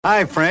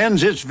Hi,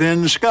 friends, it's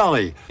Vin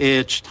Scully.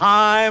 It's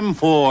time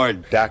for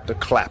Dr.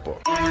 Clapper.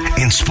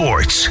 In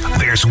sports,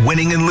 there's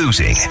winning and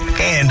losing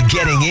and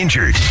getting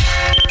injured.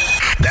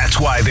 That's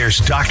why there's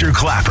Dr.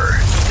 Clapper.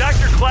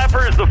 Dr.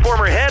 Clapper is the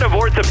former head of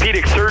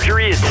orthopedic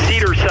surgery at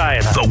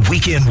Cedars-Sinai. The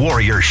Weekend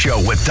Warrior Show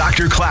with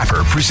Dr.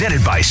 Clapper,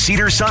 presented by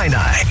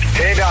Cedars-Sinai.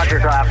 Hey, Dr.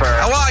 Clapper.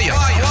 How are you?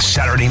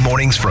 Saturday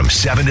mornings from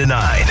 7 to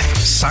 9.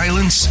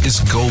 Silence is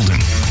golden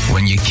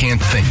when you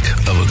can't think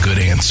of a good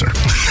answer.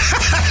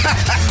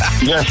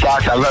 Yes,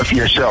 Doc, I love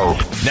your show.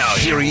 Now,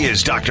 here he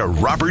is, Dr.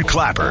 Robert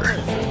Clapper.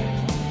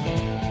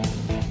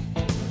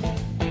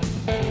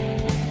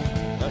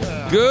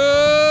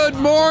 Good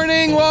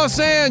morning, Los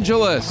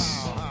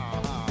Angeles,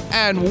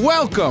 and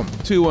welcome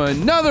to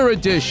another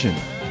edition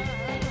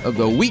of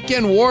the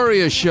Weekend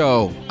Warrior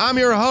Show. I'm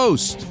your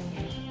host,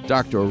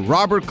 Dr.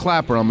 Robert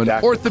Clapper. I'm an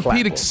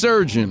orthopedic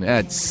surgeon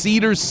at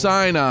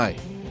Cedars-Sinai.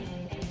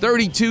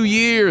 32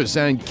 years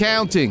and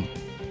counting.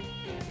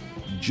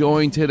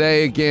 Joined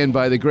today again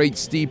by the great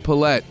Steve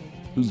Paulette,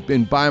 who's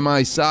been by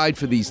my side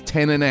for these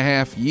 10 and a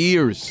half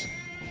years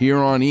here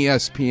on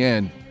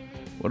ESPN.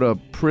 What a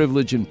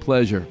privilege and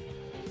pleasure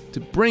to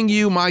bring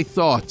you my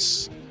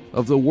thoughts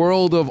of the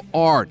world of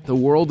art, the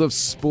world of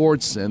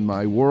sports, and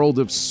my world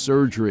of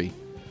surgery.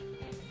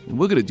 And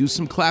we're going to do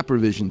some Clapper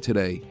vision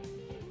today.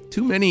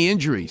 Too many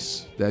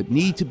injuries that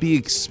need to be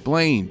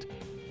explained.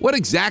 What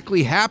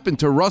exactly happened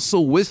to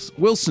Russell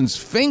Wilson's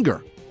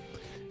finger?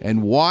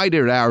 And why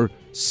did our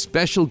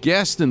special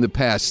guest in the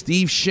past,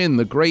 Steve Shin,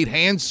 the great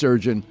hand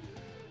surgeon,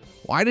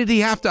 why did he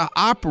have to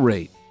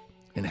operate?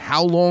 And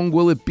how long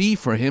will it be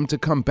for him to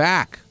come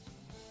back?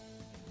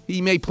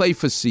 He may play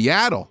for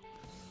Seattle,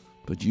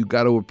 but you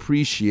got to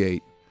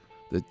appreciate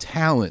the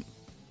talent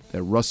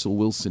that Russell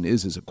Wilson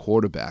is as a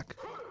quarterback.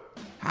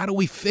 How do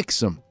we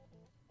fix him?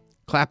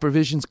 Clapper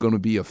Vision's going to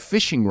be a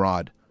fishing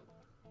rod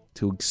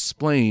to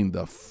explain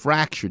the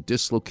fractured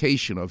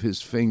dislocation of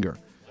his finger.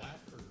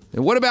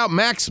 And what about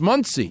Max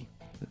Muncy?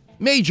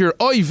 Major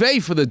oy vey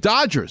for the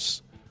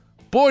Dodgers.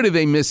 Boy, do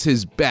they miss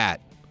his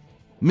bat,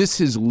 miss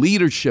his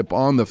leadership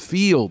on the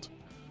field.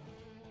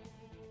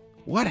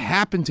 What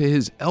happened to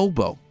his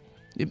elbow?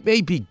 It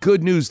may be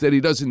good news that he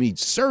doesn't need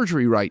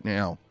surgery right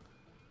now,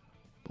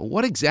 but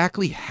what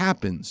exactly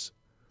happens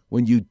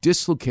when you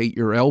dislocate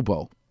your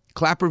elbow?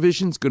 Clapper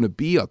Vision's going to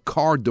be a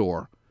car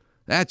door.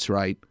 That's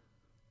right.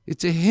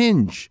 It's a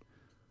hinge.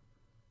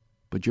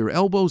 But your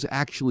elbow's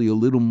actually a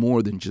little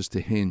more than just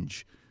a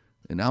hinge,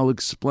 and I'll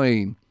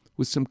explain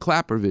with some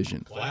Clapper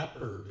Vision.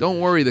 Don't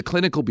worry, the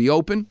clinic will be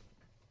open.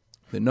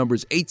 The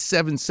number's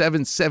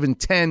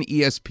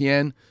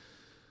 877-710-ESPN.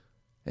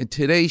 And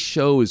today's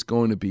show is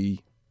going to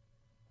be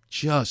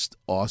just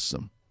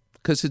awesome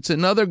because it's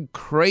another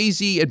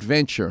crazy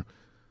adventure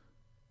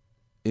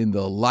in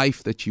the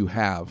life that you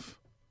have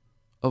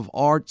of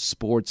art,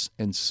 sports,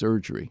 and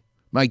surgery.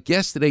 My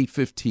guest at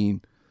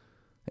 8:15,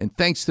 and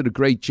thanks to the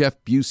great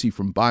Jeff Busey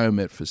from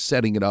Biomet for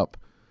setting it up,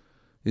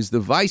 is the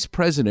vice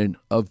president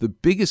of the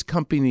biggest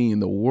company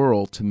in the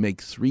world to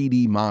make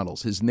 3D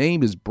models. His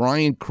name is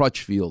Brian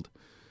Crutchfield,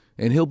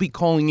 and he'll be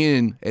calling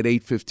in at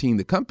 8:15.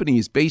 The company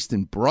is based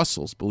in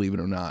Brussels, believe it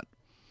or not.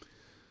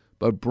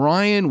 But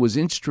Brian was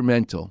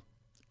instrumental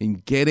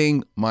in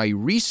getting my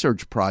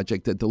research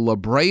project at the La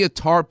Brea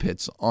Tar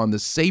Pits on the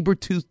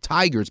saber-toothed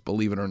tigers,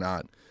 believe it or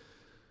not.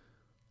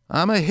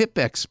 I'm a hip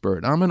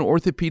expert. I'm an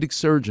orthopedic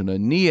surgeon, a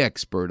knee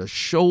expert, a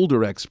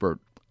shoulder expert.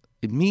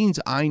 It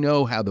means I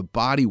know how the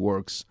body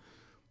works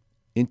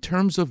in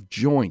terms of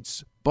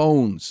joints,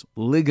 bones,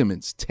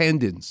 ligaments,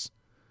 tendons.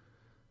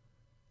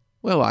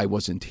 Well, I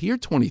wasn't here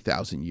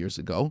 20,000 years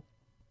ago,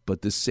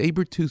 but the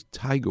saber-toothed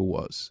tiger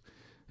was.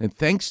 And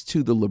thanks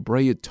to the La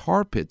Brea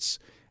Tar Pits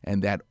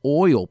and that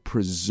oil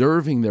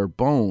preserving their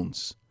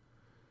bones,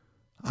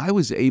 I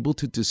was able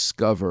to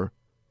discover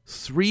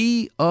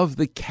 3 of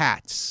the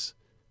cats,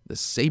 the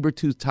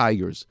saber-toothed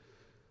tigers,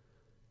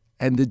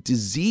 and the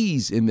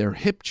disease in their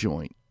hip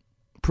joint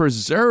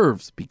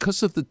preserved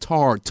because of the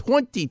tar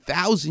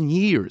 20,000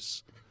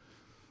 years.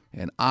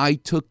 And I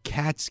took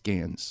CAT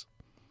scans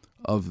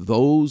of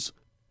those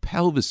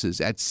pelvises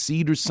at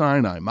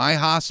Cedars-Sinai, my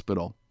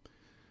hospital,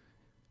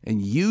 and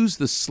used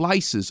the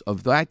slices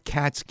of that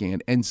CAT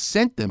scan and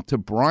sent them to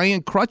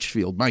Brian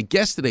Crutchfield, my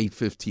guest at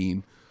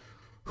 8:15,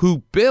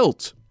 who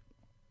built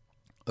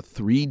a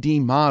 3D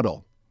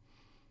model,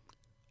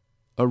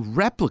 a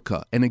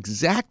replica, an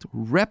exact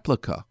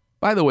replica.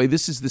 By the way,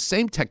 this is the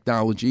same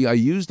technology I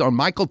used on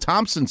Michael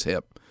Thompson's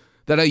hip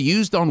that I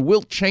used on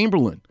Wilt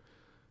Chamberlain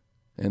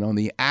and on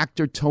the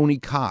actor Tony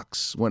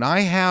Cox. When I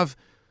have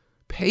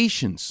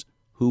patients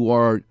who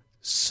are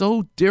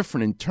so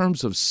different in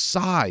terms of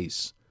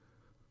size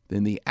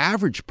than the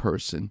average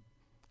person,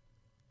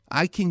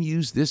 I can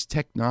use this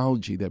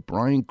technology that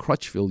Brian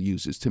Crutchfield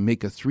uses to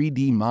make a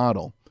 3D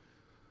model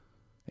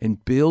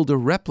and build a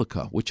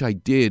replica, which I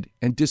did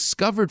and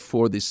discovered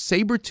for this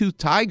saber-toothed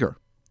tiger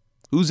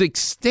who's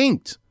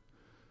extinct.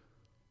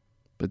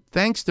 But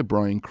thanks to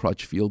Brian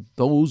Crutchfield,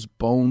 those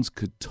bones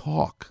could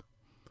talk.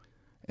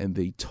 and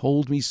they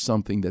told me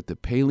something that the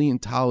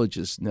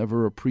paleontologists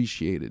never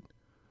appreciated,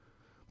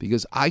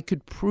 because I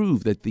could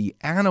prove that the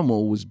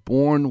animal was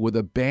born with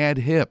a bad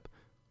hip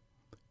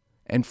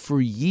and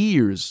for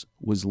years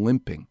was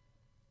limping.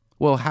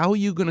 Well, how are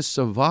you going to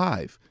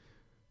survive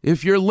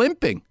if you're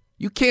limping?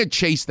 You can't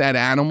chase that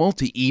animal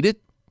to eat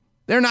it.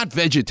 They're not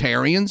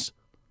vegetarians.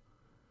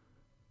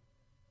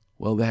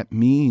 Well, that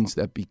means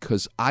that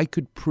because I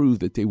could prove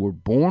that they were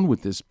born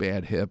with this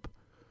bad hip,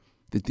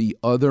 that the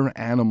other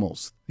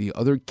animals, the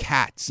other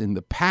cats in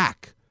the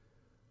pack,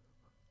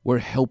 were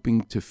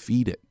helping to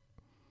feed it.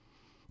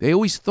 They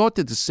always thought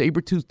that the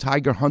saber-toothed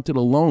tiger hunted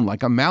alone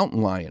like a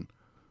mountain lion.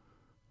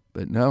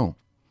 But no,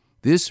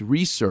 this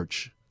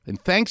research,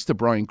 and thanks to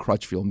Brian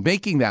Crutchfield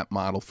making that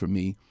model for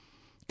me,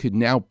 could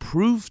now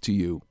prove to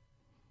you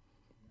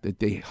that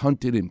they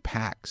hunted in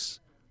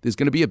packs. There's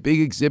going to be a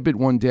big exhibit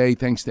one day,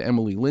 thanks to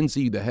Emily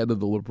Lindsay, the head of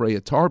the La Brea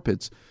Tar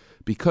Pits,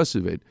 because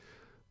of it.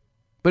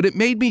 But it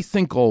made me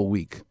think all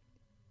week.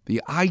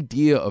 The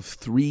idea of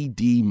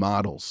 3D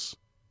models,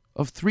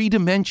 of 3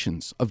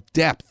 dimensions, of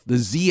depth, the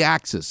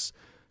Z-axis,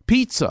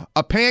 pizza,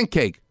 a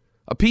pancake,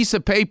 a piece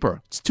of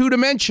paper. It's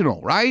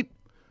 2-dimensional, right?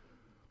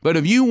 But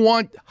if you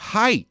want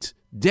height,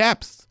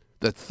 depth,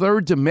 the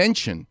 3rd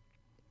dimension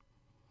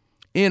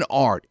in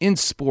art, in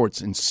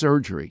sports, in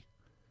surgery,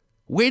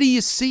 where do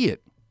you see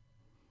it?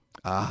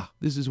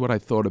 This is what I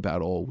thought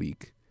about all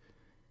week.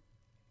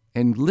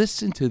 And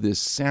listen to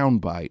this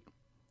soundbite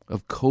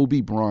of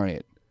Kobe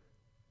Bryant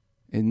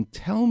and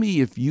tell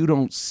me if you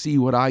don't see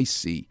what I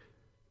see,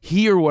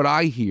 hear what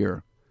I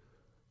hear,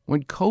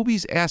 when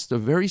Kobe's asked a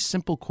very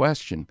simple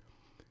question.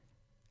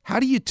 How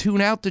do you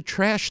tune out the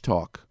trash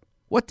talk?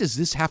 What does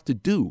this have to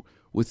do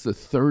with the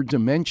 3rd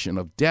dimension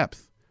of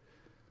depth?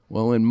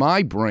 Well, in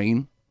my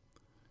brain,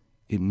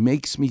 it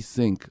makes me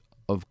think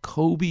of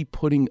Kobe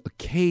putting a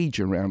cage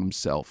around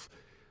himself.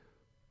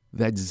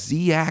 That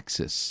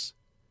Z-axis.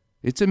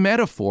 It's a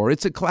metaphor.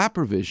 It's a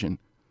Clapper vision.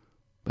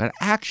 But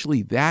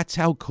actually, that's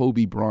how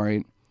Kobe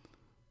Bryant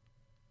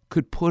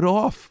could put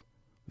off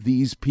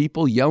these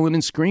people yelling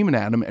and screaming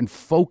at him and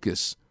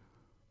focus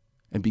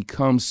and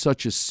become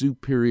such a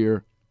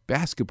superior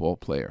basketball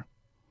player.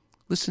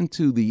 Listen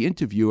to the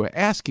interviewer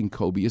asking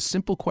Kobe a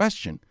simple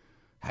question.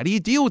 How do you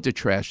deal with the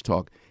trash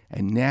talk?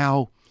 And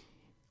now,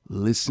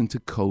 listen to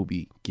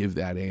Kobe give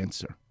that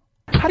answer.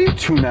 How do you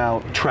tune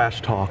out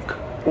trash talk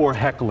or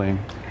heckling?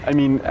 I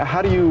mean,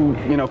 how do you,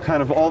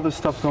 kind of all this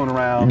stuff going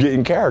around? You get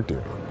in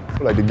character.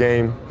 Like the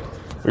game,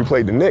 we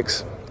played the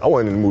Knicks. I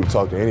wasn't in the mood to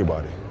talk to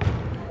anybody.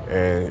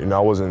 And, I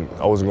wasn't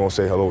going to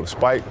say hello to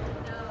Spike.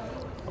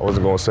 I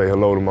wasn't going to say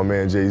hello to my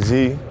man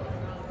Jay-Z.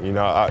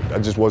 I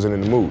just wasn't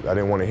in the mood. I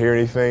didn't want to hear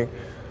anything.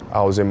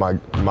 I was in my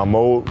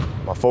mode,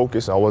 my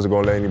focus. I wasn't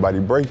going to let anybody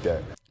break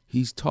that.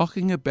 He's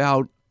talking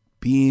about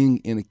being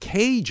in a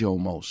cage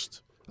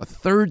almost, a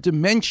 3rd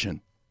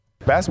dimension.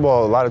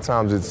 Basketball, a lot of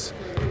times it's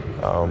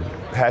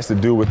has to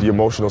do with the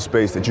emotional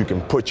space that you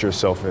can put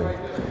yourself in.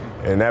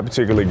 In that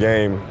particular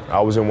game,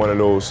 I was in one of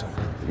those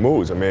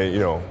moods. I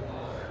mean,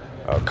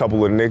 a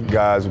couple of Knicks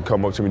guys would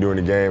come up to me during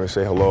the game and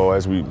say hello,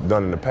 as we've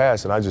done in the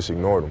past, and I just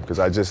ignored them because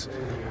I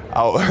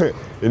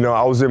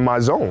was in my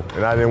zone,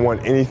 and I didn't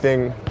want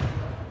anything,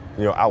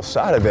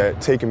 outside of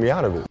that taking me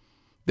out of it.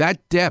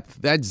 That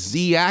depth, that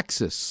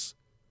Z-axis,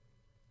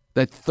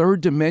 that 3rd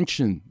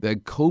dimension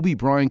that Kobe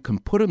Bryant can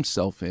put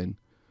himself in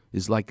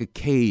is like a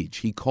cage.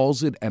 He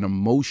calls it an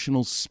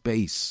emotional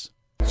space.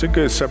 It's a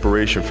good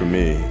separation for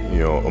me,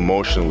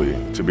 emotionally,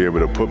 to be able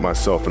to put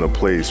myself in a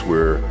place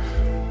where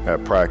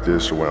at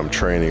practice or when I'm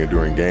training or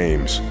during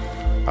games,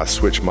 I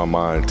switch my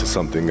mind to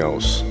something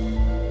else.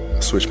 I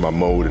switch my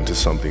mode into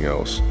something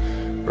else,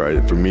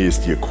 right? For me, it's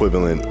the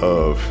equivalent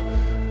of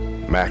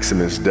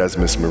Maximus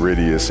Decimus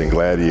Meridius in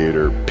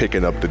Gladiator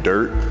picking up the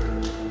dirt,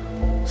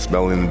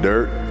 smelling the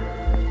dirt.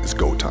 It's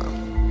go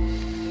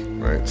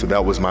time, right? So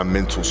that was my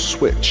mental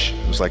switch.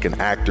 It was like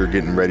an actor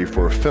getting ready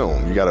for a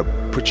film. You gotta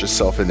put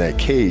yourself in that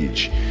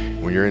cage.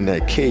 When you're in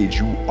that cage,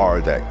 you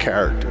are that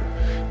character.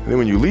 And then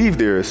when you leave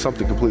there, it's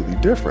something completely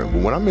different.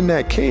 But when I'm in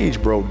that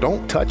cage, bro,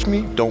 don't touch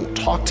me, don't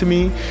talk to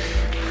me.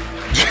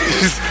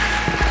 Just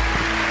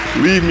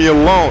leave me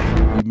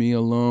alone. Leave me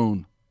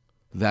alone.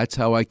 That's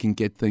how I can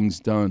get things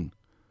done.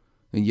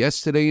 And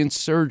yesterday in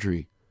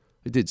surgery,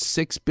 I did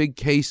 6 big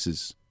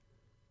cases.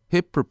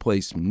 Hip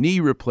replacement,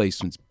 knee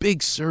replacements, big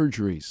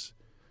surgeries.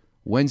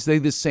 Wednesday,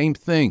 the same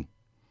thing.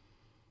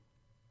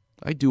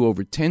 I do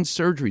over 10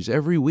 surgeries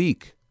every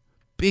week.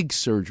 Big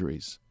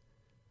surgeries.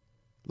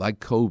 Like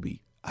Kobe,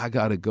 I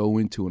got to go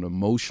into an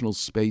emotional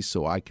space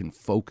so I can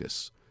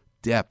focus.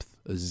 Depth,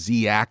 a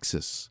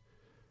Z-axis.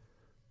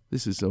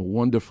 This is a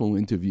wonderful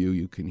interview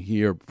you can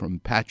hear from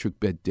Patrick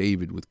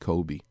Bet-David with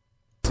Kobe.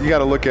 You got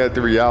to look at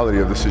the reality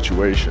of the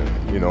situation.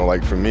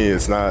 Like for me,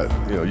 it's not,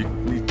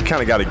 you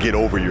kind of got to get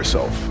over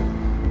yourself.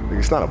 Like,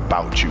 it's not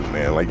about you,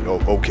 man. Like,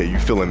 okay, you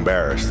feel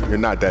embarrassed. You're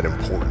not that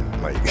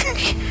important. Like,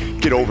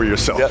 get over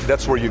yourself.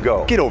 That's where you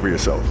go. Get over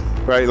yourself,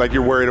 right? Like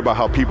you're worried about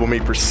how people may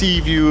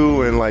perceive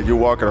you and like you're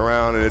walking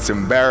around and it's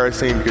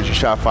embarrassing because you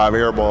shot 5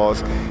 air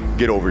balls.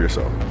 Get over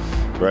yourself,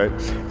 right?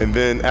 And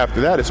then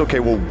after that, it's okay,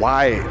 well,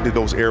 why did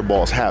those air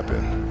balls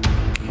happen?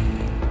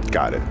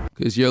 Got it.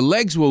 Because your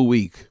legs were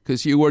weak,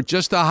 because you were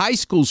just a high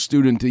school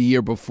student the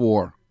year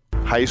before.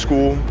 High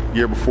school,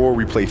 year before,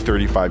 we played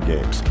 35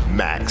 games,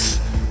 max,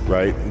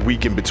 right?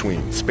 Week in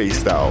between,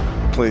 spaced out,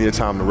 plenty of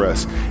time to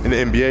rest. In the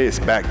NBA, it's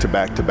back to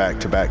back to back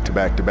to back to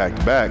back to back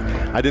to back.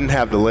 I didn't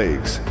have the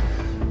legs.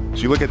 So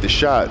you look at the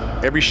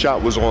shot, every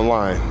shot was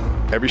online.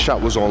 Every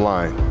shot was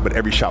online, but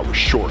every shot was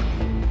short.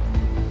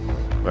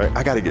 Right?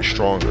 I got to get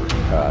stronger.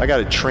 I got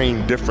to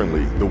train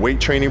differently. The weight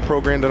training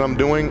program that I'm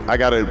doing, I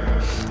got to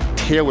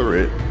tailor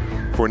it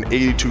for an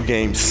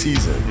 82-game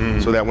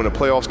season so that when the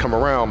playoffs come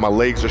around, my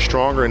legs are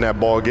stronger and that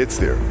ball gets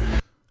there.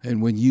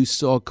 And when you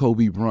saw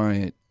Kobe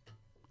Bryant,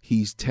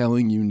 he's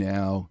telling you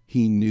now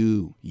he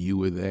knew you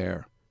were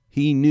there.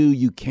 He knew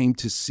you came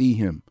to see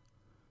him.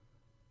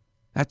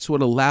 That's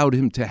what allowed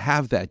him to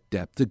have that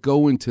depth, to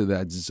go into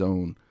that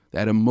zone,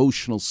 that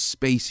emotional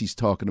space he's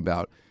talking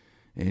about.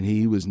 And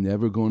he was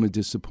never going to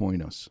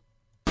disappoint us.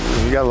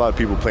 You got a lot of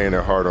people paying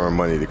their hard-earned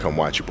money to come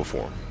watch you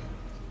perform.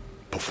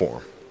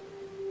 Perform.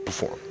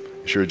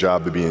 It's your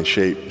job to be in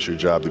shape. It's your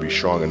job to be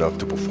strong enough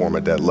to perform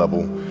at that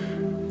level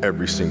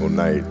every single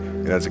night.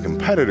 And as a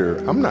competitor,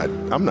 I'm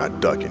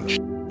not ducking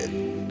shit.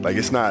 Like,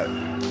 it's not,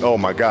 oh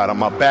my God,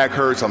 my back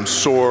hurts, I'm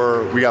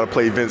sore, we got to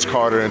play Vince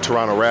Carter and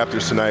Toronto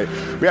Raptors tonight.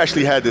 We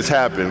actually had this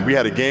happen. We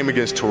had a game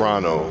against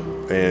Toronto,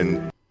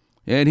 and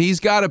he's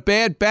got a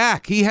bad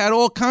back. He had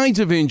all kinds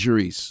of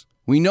injuries.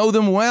 We know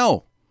them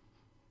well.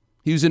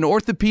 He was an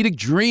orthopedic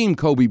dream,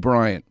 Kobe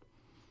Bryant.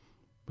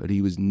 But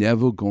he was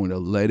never going to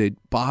let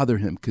it bother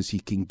him because he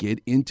can get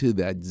into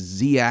that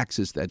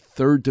Z-axis, that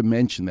third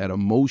dimension, that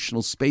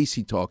emotional space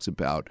he talks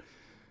about.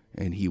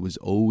 And he was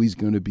always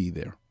going to be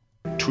there.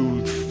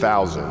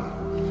 2000,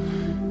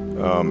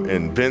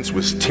 and Vince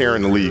was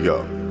tearing the league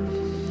up.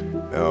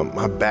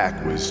 My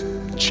back was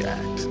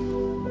jacked.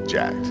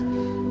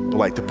 But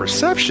like the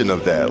perception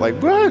of that, like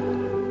what?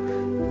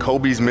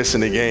 Kobe's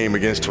missing a game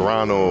against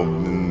Toronto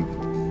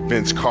and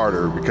Vince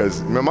Carter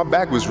because my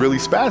back was really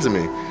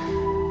spasming.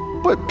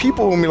 But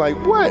people will be like,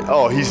 what?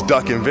 Oh, he's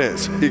ducking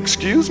Vince.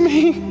 Excuse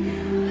me?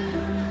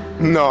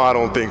 No, I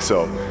don't think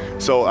so.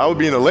 So I would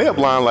be in the layup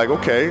line like,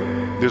 okay,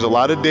 there's a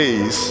lot of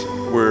days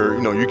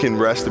where you can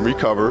rest and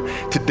recover.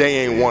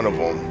 Today ain't one of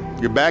them.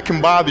 Your back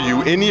can bother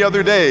you any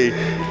other day.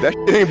 That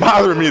shit ain't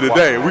bothering me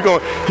today.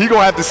 He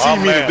gonna have to see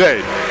me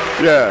today.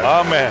 Yeah.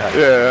 Oh man.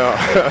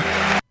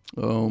 Yeah.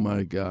 Oh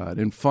my God.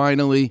 And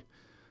finally,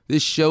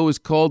 this show is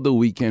called The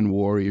Weekend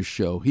Warrior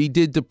Show. He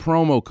did the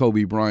promo,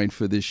 Kobe Bryant,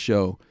 for this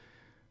show.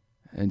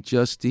 And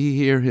just to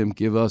hear him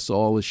give us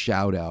all a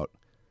shout out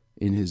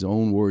in his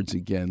own words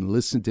again,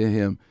 listen to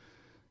him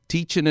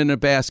teaching in a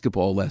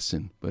basketball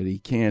lesson, but he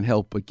can't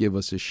help but give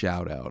us a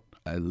shout out.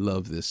 I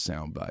love this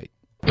soundbite.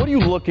 What are you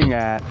looking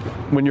at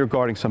when you're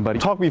guarding somebody?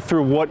 Talk me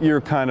through what your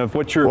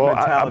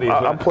mentality is.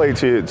 I play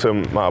to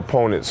my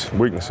opponent's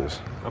weaknesses,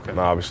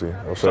 obviously.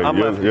 So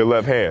your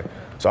left hand.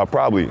 So I'll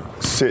probably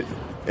sit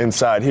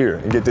inside here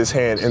and get this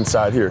hand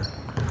inside here.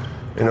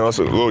 It's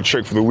a little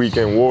trick for the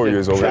Weekend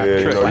Warriors over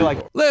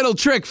there. Little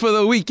trick for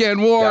the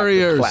Weekend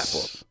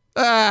Warriors.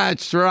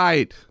 That's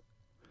right.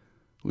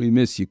 We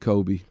miss you,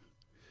 Kobe.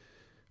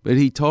 But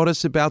he taught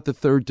us about the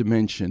third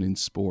dimension in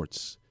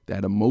sports,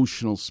 that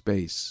emotional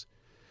space.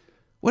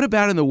 What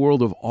about in the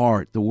world of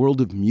art, the world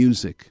of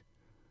music?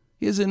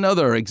 Here's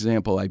another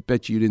example I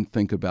bet you didn't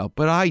think about,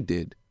 but I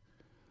did.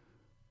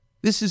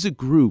 This is a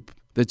group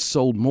that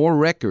sold more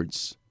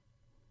records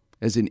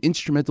as an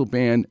instrumental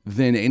band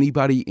than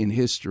anybody in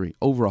history.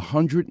 Over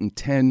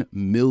 110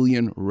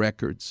 million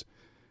records.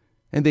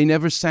 And they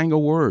never sang a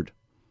word.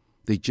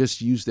 They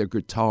just used their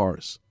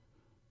guitars.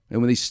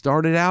 And when they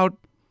started out,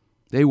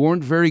 they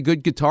weren't very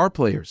good guitar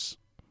players.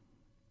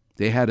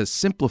 They had to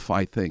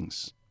simplify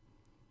things.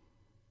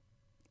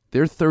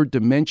 Their third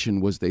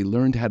dimension was they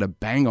learned how to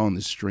bang on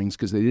the strings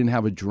because they didn't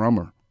have a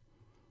drummer.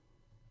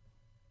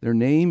 Their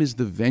name is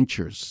The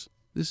Ventures.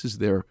 This is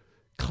their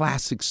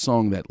classic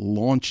song that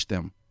launched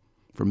them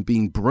from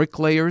being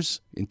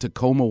bricklayers in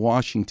Tacoma,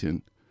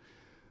 Washington.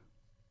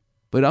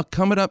 But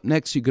coming up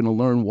next, you're going to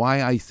learn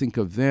why I think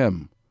of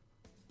them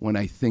when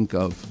I think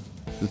of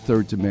the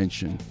third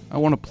dimension. I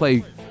want to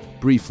play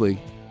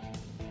briefly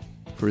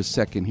for a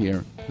second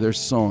here their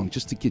song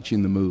just to get you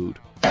in the mood.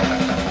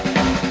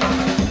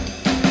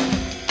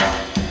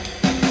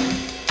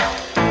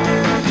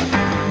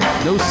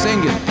 No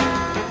singing,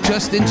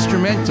 just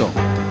instrumental.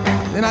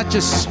 They're not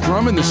just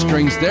strumming the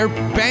strings, they're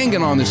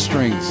banging on the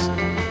strings.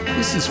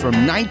 This is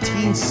from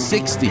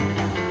 1960.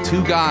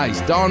 Two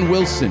guys, Don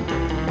Wilson,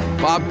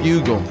 Bob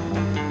Bugle.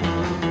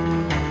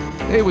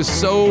 They was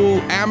so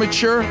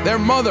amateur, their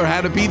mother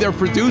had to be their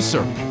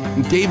producer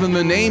and gave them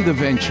the name The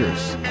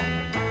Ventures.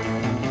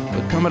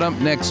 But coming up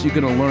next, you're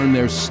going to learn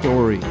their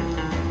story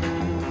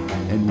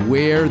and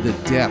where the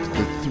depth,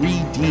 the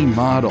 3D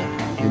model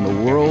in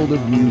the world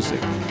of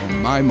music,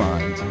 in my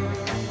mind,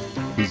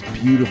 is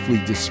beautifully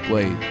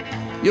displayed.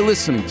 You're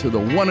listening to the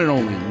one and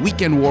only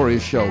Weekend Warrior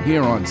Show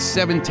here on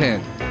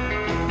 710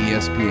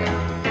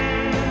 ESPN.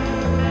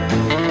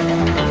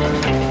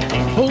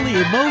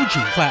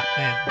 Emoji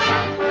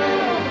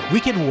Clapman.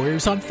 Weekend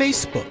Warriors on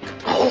Facebook.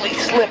 Holy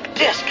slip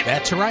disc.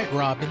 That's right,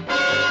 Robin.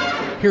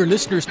 Hear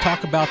listeners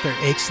talk about their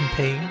aches and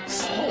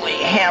pains. Holy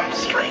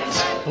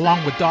hamstrings.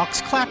 Along with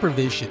Doc's Clapper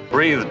Vision.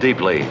 Breathe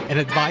deeply. And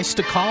advice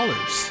to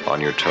callers.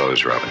 On your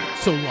toes, Robin.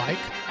 So like,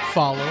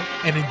 follow,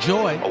 and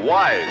enjoy a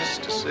wise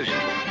decision.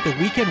 The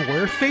Weekend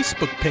Warrior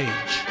Facebook page.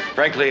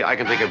 Frankly, I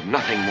can think of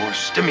nothing more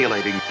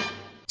stimulating.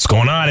 What's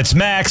going on? It's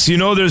Max. You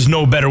know there's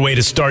no better way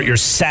to start your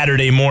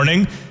Saturday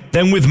morning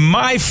than with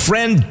my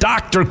friend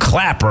Dr.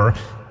 Clapper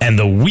and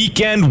the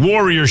Weekend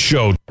Warrior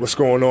Show. What's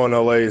going on,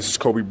 LA? This is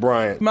Kobe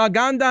Bryant.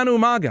 Magandang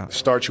umaga.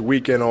 Start your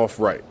weekend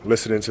off right.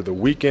 Listening to the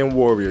Weekend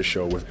Warrior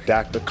Show with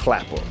Dr.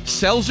 Clapper.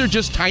 Cells are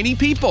just tiny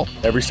people.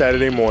 Every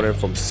Saturday morning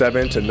from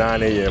 7 to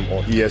 9 a.m.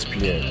 on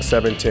ESPN,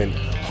 710,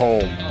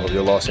 home of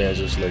your Los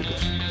Angeles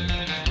Lakers.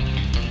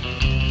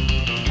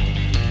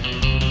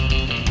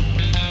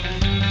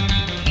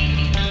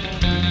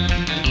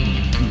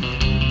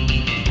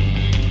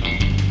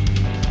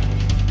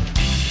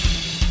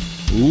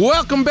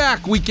 Welcome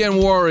back, Weekend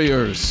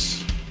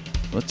Warriors.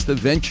 What's the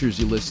Ventures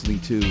you're listening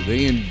to?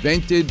 They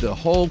invented the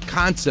whole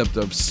concept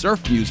of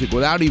surf music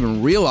without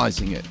even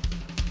realizing it.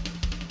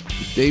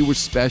 They were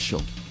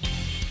special.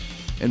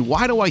 And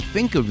why do I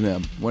think of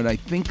them when I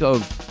think of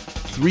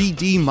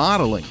 3D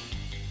modeling?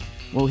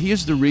 Well,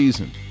 here's the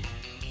reason.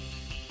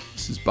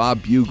 This is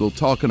Bob Bugle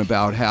talking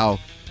about how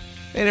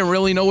they didn't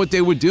really know what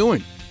they were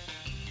doing.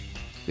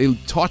 They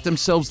taught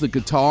themselves the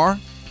guitar,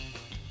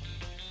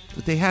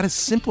 but they had to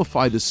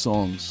simplify the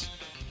songs.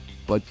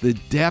 But the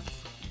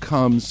depth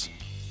comes,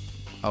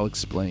 I'll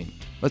explain.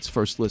 Let's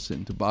first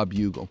listen to Bob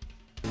Bugle.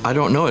 I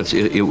don't know.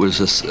 It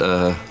was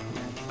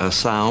a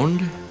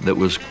sound that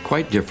was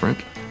quite different.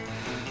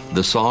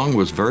 The song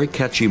was very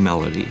catchy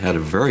melody, had a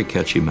very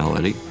catchy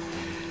melody.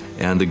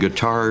 And the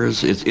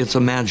guitars, it's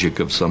a magic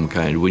of some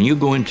kind. When you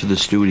go into the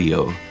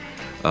studio,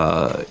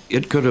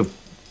 it could have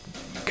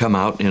come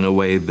out in a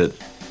way that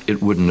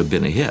it wouldn't have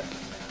been a hit.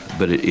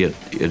 But it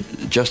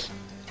just...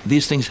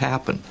 These things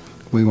happen.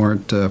 We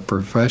weren't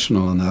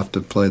professional enough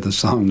to play the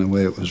song the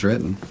way it was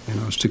written. You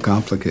know, it's too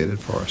complicated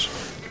for us.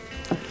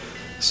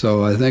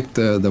 So I think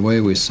the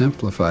way we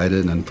simplified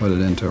it and put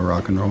it into a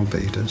rock and roll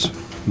beat is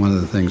one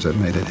of the things that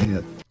made it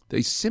hit.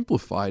 They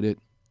simplified it,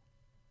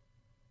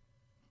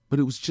 but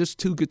it was just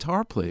two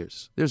guitar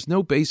players. There's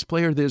no bass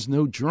player, there's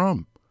no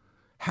drum.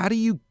 How do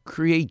you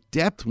create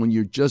depth when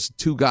you're just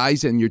two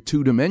guys and you're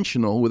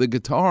two-dimensional with a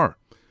guitar?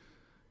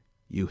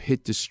 You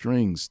hit the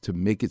strings to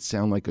make it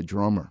sound like a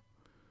drummer.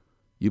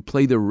 You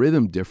play the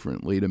rhythm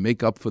differently to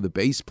make up for the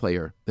bass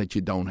player that you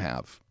don't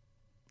have.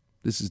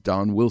 This is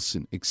Don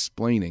Wilson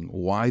explaining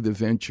why the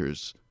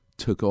Ventures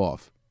took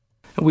off.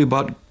 We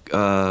bought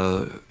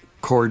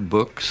chord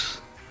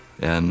books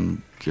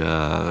and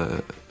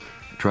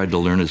tried to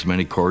learn as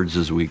many chords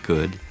as we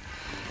could.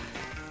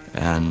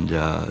 And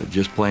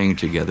just playing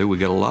together, we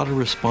got a lot of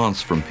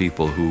response from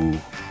people who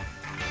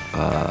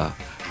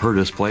heard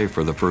us play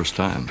for the first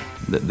time.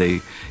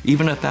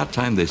 Even at that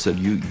time, they said,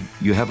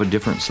 you have a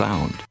different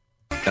sound.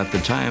 At the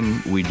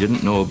time, we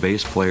didn't know a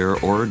bass player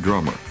or a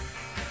drummer,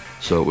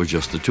 so it was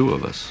just the two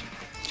of us.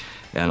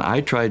 And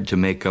I tried to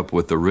make up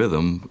with the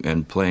rhythm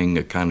and playing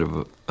a kind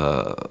of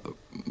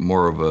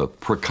more of a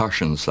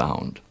percussion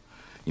sound,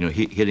 you know,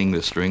 hitting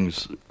the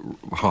strings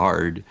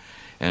hard.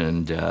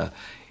 And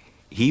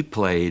he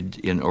played,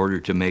 in order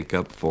to make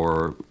up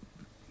for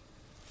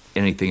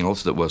anything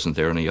else that wasn't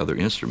there, any other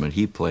instrument,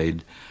 he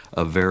played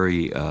a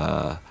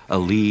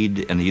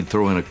lead, and he'd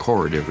throw in a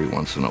chord every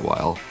once in a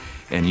while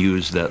and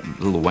use that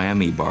little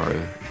whammy bar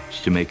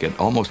to make it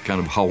almost kind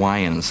of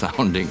Hawaiian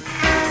sounding.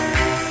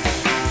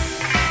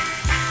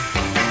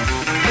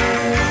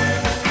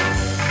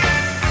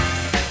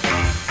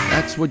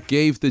 That's what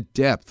gave the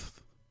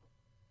depth,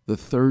 the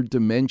third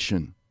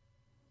dimension,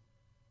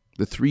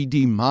 the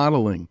 3D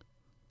modeling,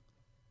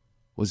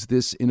 was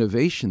this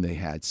innovation they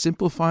had,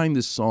 simplifying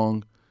the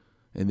song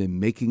and then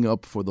making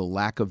up for the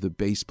lack of the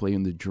bass player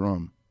and the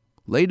drum.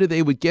 Later,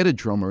 they would get a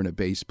drummer and a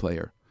bass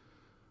player,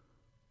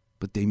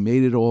 but they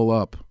made it all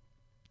up.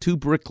 Two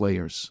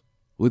bricklayers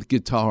with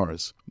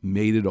guitars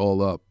made it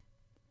all up.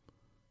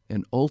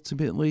 And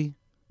ultimately,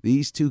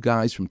 these two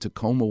guys from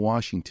Tacoma,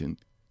 Washington,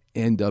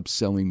 end up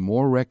selling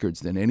more records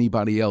than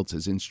anybody else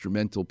as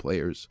instrumental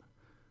players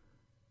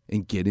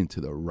and get into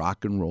the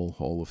Rock and Roll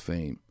Hall of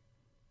Fame.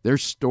 Their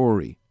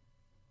story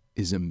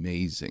is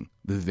amazing.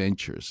 The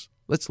Ventures.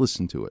 Let's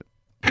listen to it.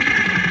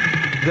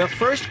 The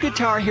first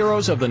guitar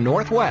heroes of the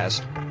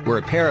Northwest were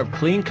a pair of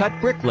clean-cut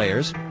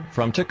bricklayers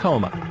from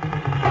Tacoma.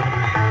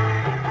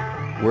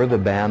 We're the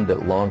band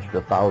that launched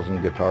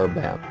 1,000 guitar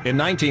band. In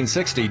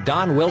 1960,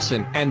 Don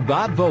Wilson and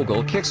Bob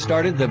Vogel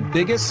kick-started the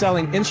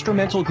biggest-selling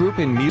instrumental group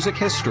in music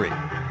history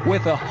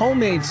with a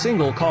homemade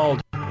single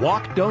called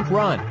Walk, Don't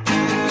Run.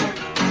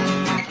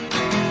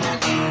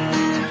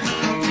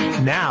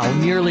 Now,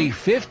 nearly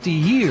 50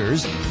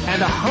 years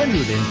and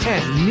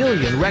 110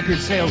 million record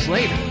sales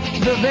later,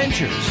 the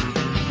Ventures,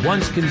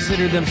 once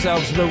considered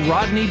themselves the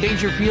Rodney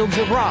Dangerfields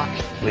of rock.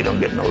 We don't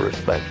get no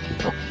respect, you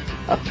know.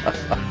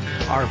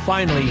 are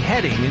finally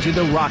heading into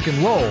the Rock and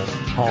Roll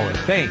Hall of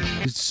Fame.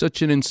 It's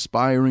such an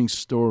inspiring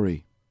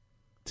story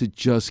to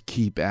just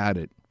keep at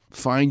it.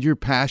 Find your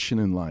passion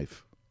in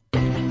life.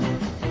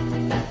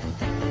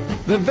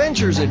 The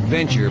Ventures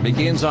adventure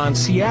begins on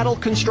Seattle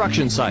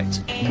construction sites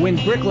when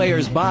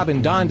bricklayers Bob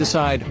and Don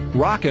decide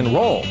rock and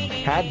roll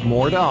had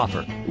more to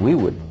offer. We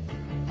would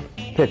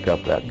pick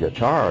up that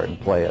guitar and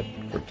play it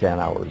for 10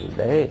 hours a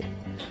day,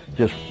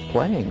 just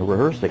playing,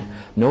 rehearsing.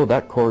 No,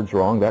 that chord's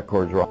wrong, that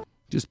chord's wrong.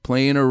 Just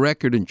playing a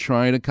record and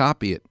trying to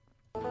copy it.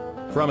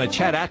 From a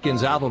Chet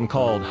Atkins album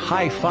called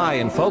Hi-Fi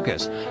and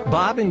Focus,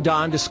 Bob and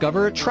Don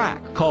discover a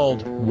track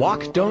called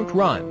Walk Don't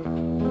Run.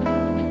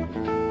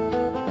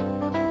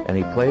 And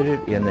he played it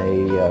in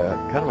a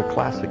kind of a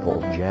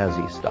classical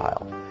jazzy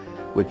style,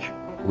 which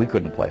we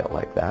couldn't play it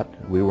like that.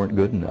 We weren't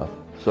good enough.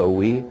 So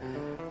we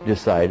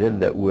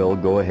decided that we'll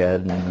go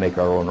ahead and make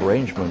our own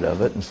arrangement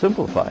of it and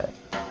simplify it.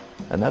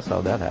 And that's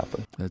how that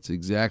happened. That's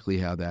exactly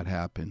how that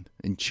happened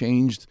and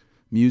changed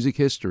music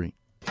history.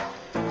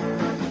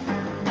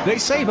 They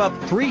save up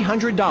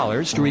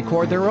 $300 to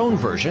record their own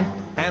version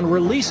and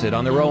release it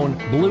on their own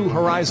Blue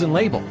Horizon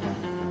label.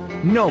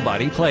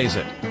 Nobody plays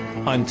it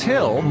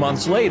until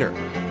months later,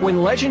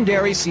 when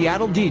legendary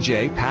Seattle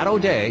DJ Pat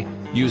O'Day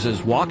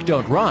uses Walk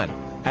Don't Run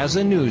as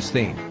a news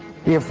theme.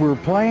 If we're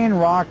playing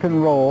rock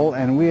and roll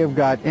and we have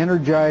got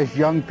energized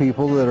young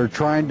people that are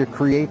trying to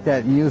create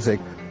that music,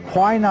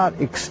 why not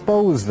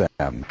expose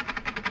them?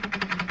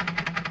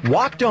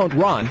 Walk Don't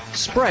Run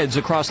spreads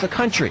across the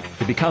country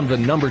to become the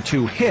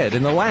 #2 hit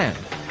in the land.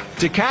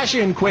 To cash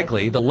in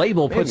quickly, the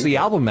label puts the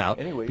album out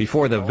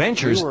before the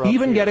Ventures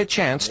even get a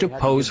chance to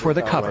pose for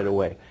the cover. Right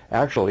away.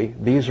 Actually,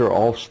 these are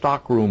all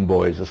stockroom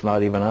boys. It's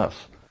not even us.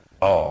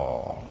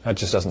 Oh, that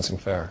just doesn't seem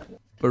fair.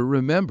 But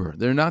remember,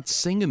 they're not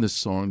singing the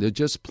song. They're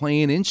just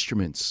playing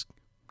instruments,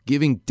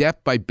 giving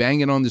depth by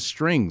banging on the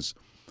strings.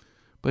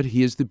 But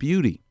here's the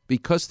beauty.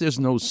 Because there's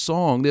no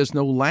song, there's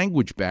no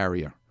language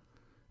barrier.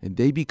 And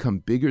they become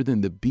bigger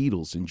than the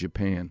Beatles in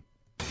Japan.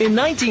 In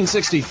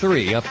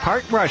 1963, a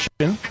part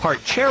Russian,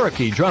 part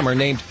Cherokee drummer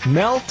named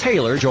Mel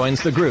Taylor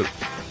joins the group.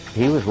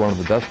 He was one of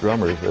the best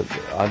drummers that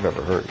I've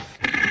ever heard.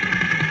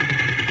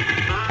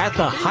 At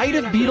the height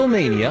of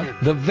Beatlemania,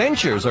 the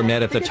Ventures are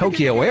met at the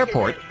Tokyo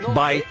airport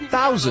by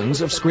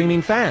thousands of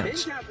screaming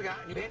fans.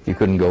 You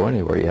couldn't go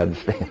anywhere. You had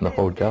to stay in the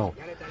hotel.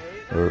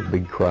 There were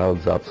big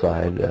crowds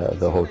outside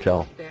the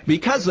hotel.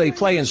 Because they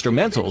play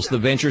instrumentals, the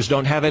Ventures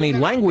don't have any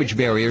language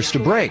barriers to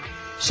break.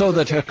 So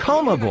the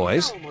Tacoma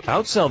Boys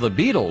outsell the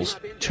Beatles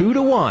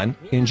 2-1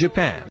 in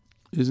Japan.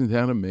 Isn't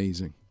that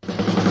amazing?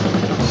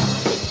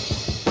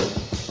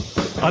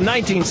 A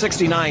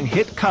 1969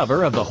 hit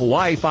cover of the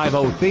Hawaii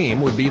Five-0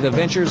 theme would be the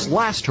Ventures'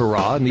 last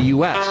hurrah in the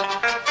U.S.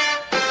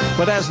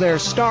 But as their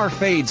star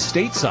fades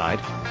stateside,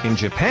 in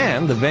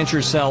Japan, the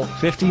Ventures sell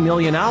 50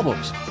 million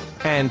albums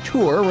and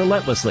tour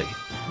relentlessly.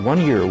 One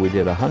year we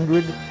did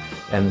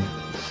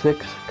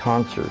 106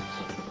 concerts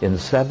in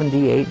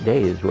 78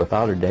 days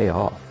without a day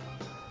off.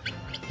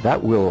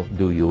 That will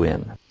do you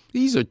in.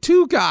 These are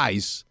two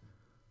guys.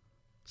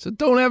 So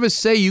don't ever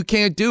say you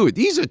can't do it.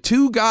 These are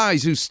two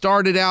guys who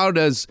started out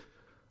as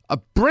a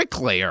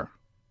bricklayer,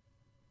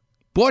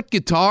 bought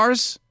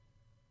guitars,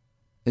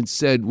 and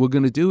said, we're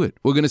going to do it.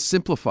 We're going to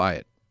simplify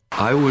it.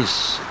 I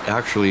was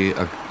actually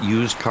a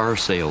used car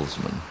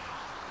salesman,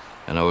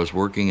 and I was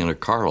working in a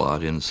car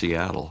lot in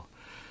Seattle.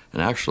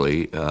 And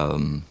actually,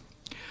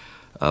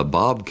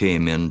 Bob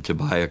came in to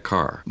buy a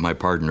car, my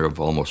partner of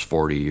almost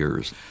 40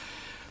 years.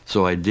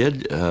 So I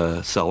did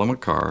sell him a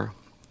car,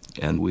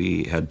 and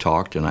we had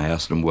talked, and I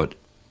asked him what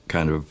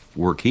kind of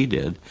work he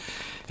did,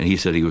 and he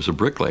said he was a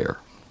bricklayer.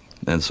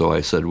 And so I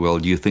said, well,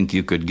 do you think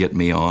you could get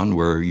me on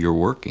where you're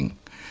working?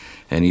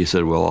 And he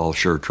said, well, I'll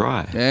sure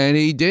try. And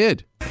he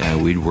did.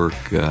 And we'd work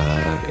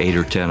 8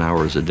 or 10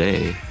 hours a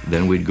day.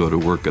 Then we'd go to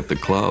work at the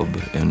club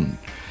and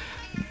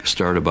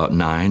start about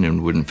 9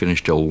 and wouldn't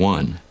finish till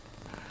 1.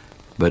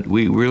 But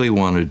we really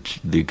wanted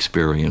the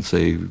experience.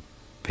 They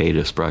paid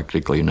us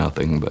practically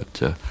nothing.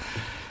 But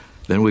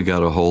then we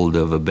got a hold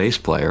of a bass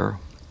player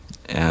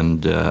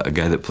and a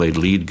guy that played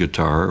lead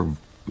guitar.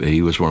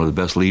 He was one of the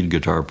best lead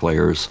guitar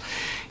players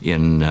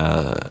in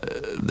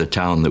the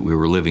town that we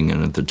were living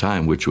in at the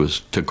time, which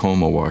was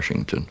Tacoma,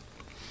 Washington.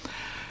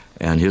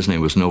 And his name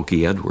was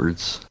Noki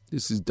Edwards.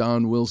 This is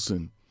Don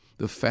Wilson,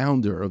 the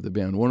founder of the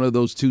band, one of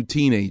those two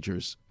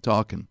teenagers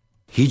talking.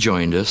 He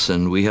joined us,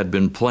 and we had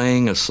been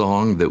playing a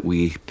song that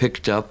we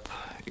picked up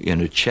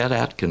in a Chet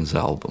Atkins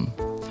album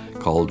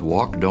called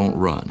Walk Don't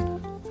Run.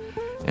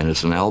 And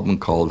it's an album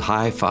called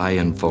Hi-Fi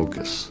and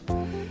Focus.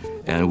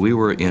 And we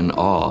were in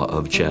awe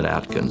of Chet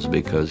Atkins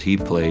because he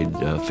played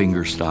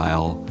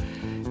fingerstyle.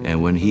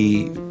 And when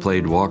he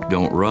played Walk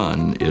Don't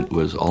Run, it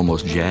was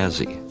almost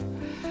jazzy.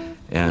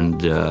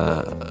 And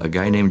a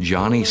guy named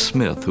Johnny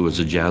Smith, who was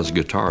a jazz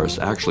guitarist,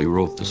 actually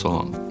wrote the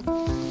song.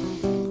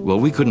 Well,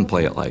 we couldn't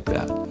play it like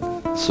that.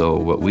 So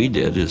what we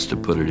did is to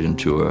put it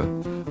into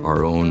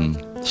our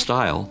own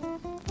style,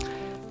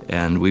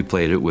 and we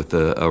played it with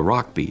a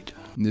rock beat.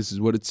 And this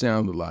is what it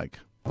sounded like.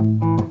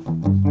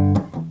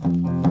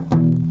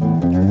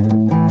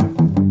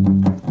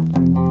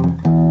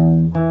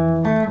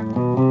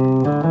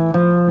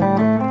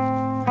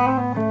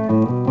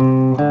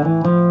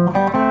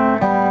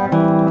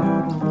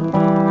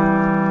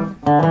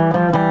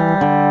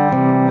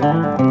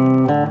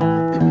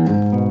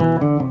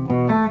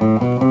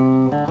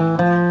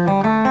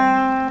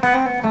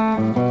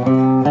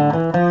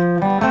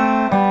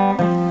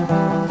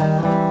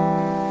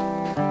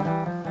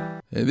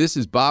 this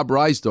is Bob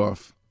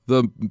Reisdorf,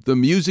 the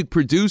music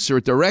producer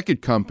at the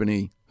record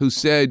company, who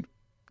said,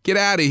 "Get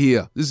out of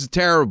here. This is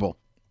terrible."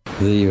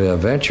 The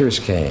Ventures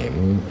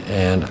came,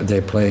 and they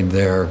played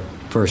their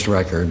first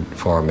record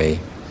for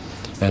me.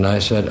 And I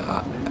said,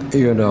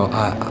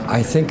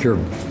 I think you're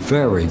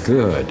very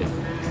good,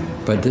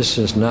 but this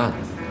isn't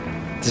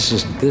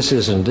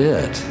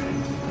it.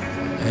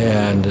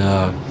 And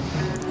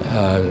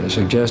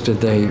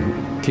suggested they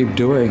keep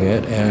doing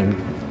it and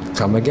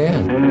come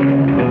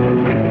again.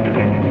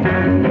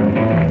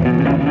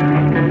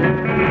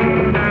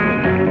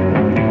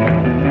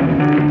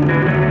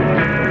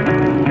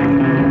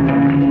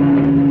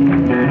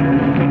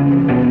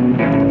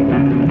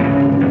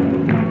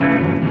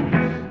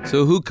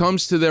 So who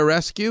comes to their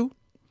rescue?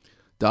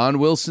 Don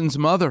Wilson's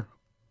mother.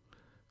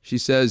 She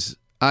says,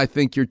 "I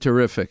think you're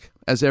terrific,"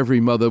 as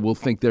every mother will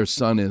think their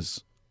son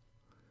is.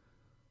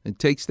 And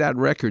takes that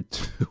record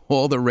to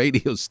all the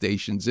radio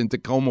stations in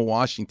Tacoma,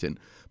 Washington.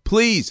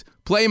 "Please,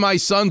 play my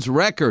son's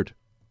record."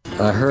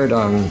 I heard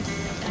on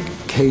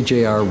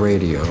KJR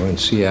radio in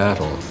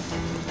Seattle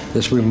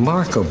this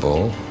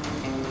remarkable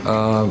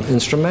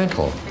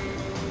instrumental.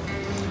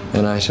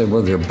 And I said,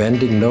 well, they're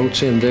bending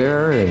notes in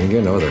there, and,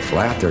 they're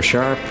flat, they're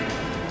sharp,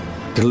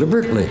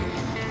 deliberately,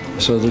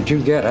 so that you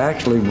get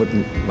actually what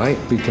might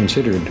be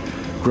considered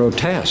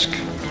grotesque,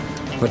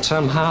 but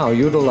somehow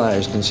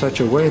utilized in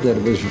such a way that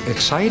it was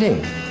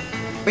exciting.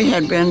 We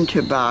had been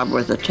to Bob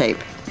with a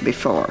tape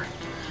before,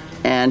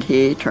 and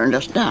he turned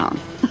us down.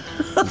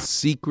 The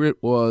secret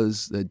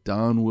was that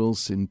Don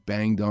Wilson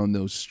banged on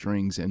those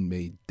strings and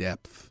made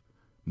depth,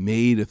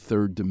 made a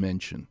third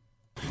dimension.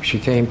 She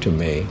came to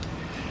me,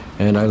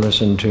 and I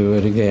listened to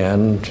it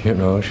again.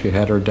 She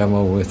had her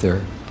demo with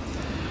her.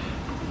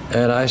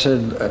 And I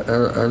said,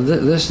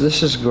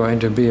 this is going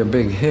to be a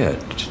big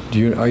hit. Do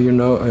you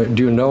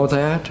know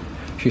that?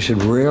 She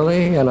said,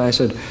 really? And I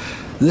said,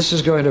 this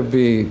is going to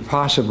be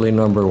possibly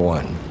number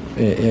one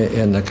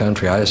in the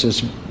country. I said,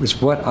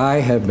 it's what I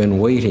have been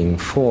waiting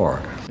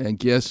for. And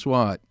guess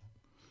what?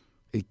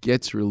 It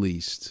gets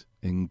released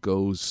and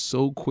goes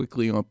so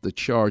quickly up the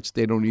charts,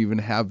 they don't even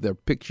have their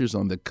pictures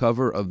on the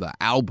cover of the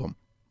album.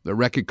 The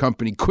record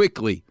company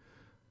quickly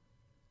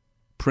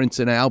prints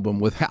an album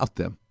without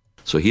them.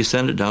 So he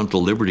sent it down to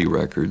Liberty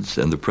Records,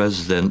 and the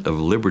president of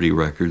Liberty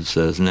Records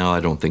says, no, I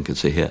don't think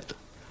it's a hit.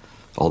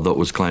 Although it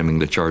was climbing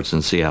the charts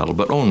in Seattle,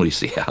 but only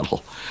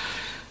Seattle.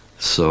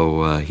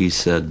 So he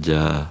said,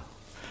 Mr.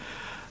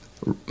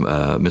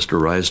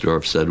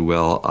 Reisdorf said,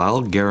 well,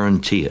 I'll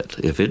guarantee it.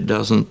 If it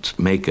doesn't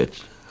make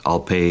it, I'll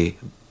pay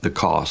the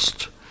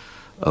cost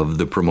of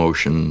the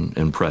promotion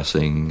and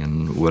pressing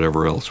and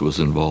whatever else was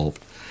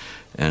involved.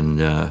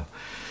 And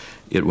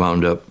it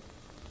wound up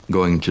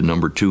going to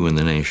number 2 in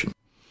the nation.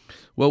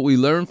 What we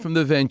learned from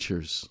the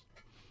Ventures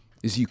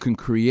is you can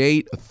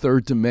create a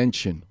third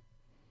dimension,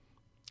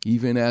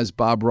 even as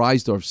Bob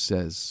Reisdorf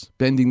says,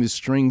 bending the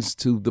strings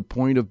to the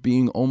point of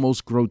being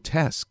almost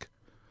grotesque.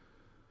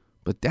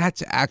 But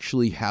that's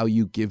actually how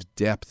you give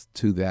depth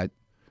to that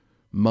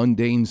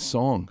mundane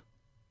song.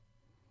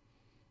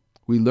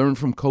 We learned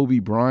from Kobe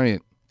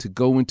Bryant to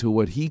go into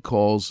what he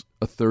calls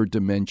a third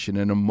dimension,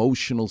 an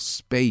emotional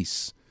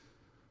space,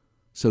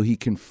 so he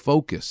can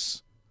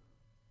focus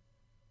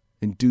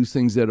and do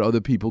things that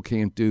other people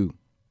can't do.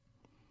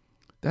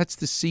 That's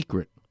the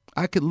secret.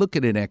 I could look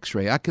at an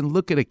x-ray. I can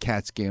look at a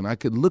CAT scan. I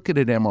could look at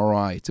an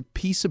MRI. It's a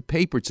piece of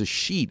paper. It's a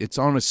sheet. It's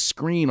on a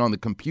screen on the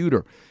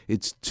computer.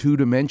 It's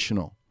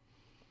two-dimensional.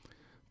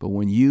 But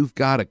when you've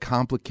got a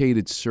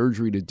complicated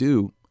surgery to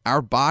do,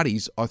 our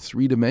bodies are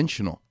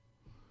three-dimensional.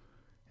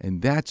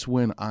 And that's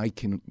when I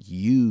can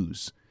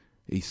use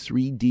a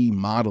 3D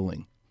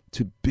modeling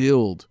to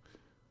build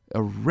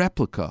a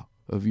replica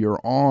of your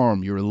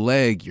arm, your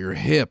leg, your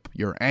hip,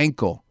 your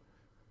ankle,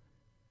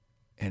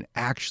 and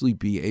actually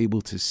be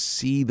able to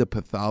see the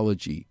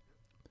pathology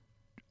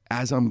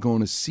as I'm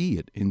going to see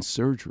it in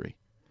surgery.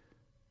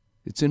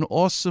 It's an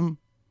awesome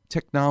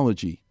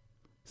technology,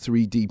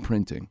 3D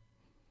printing.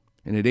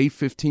 And at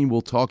 8:15,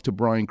 we'll talk to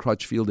Brian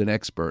Crutchfield, an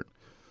expert.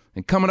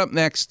 And coming up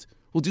next,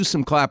 we'll do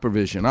some Clapper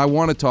Vision. I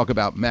want to talk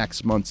about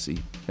Max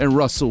Muncy and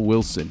Russell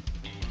Wilson.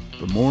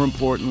 But more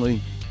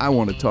importantly, I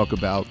want to talk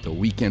about the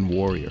Weekend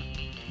Warrior.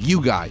 You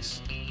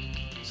guys.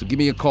 So give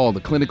me a call. The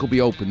clinic will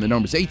be open. The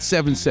number's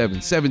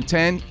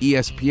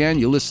 877-710-ESPN.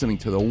 You're listening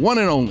to the one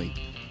and only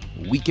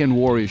Weekend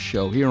Warrior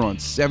show here on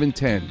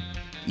 710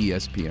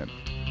 ESPN.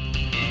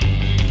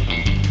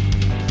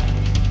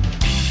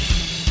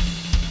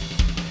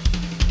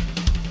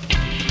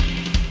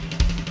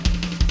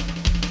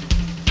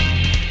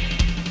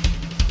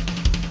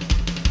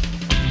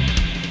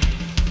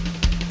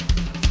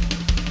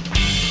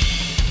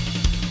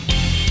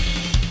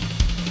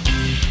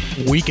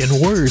 Weekend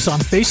Warriors on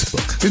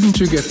Facebook. Didn't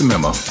you get the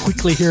memo?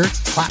 Quickly hear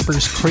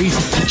Clapper's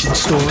crazy kitchen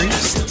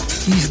stories.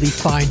 Easily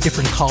find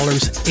different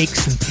callers'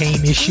 aches and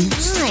pain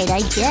issues. Right,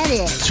 I get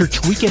it.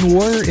 Search Weekend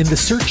Warrior in the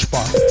search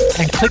bar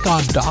and click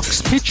on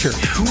Doc's picture.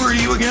 Who are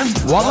you again?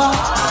 Voila!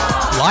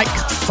 Like,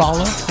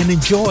 follow, and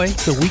enjoy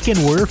the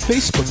Weekend Warrior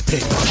Facebook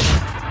page.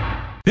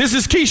 This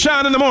is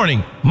Keyshawn in the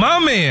morning. My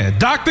man,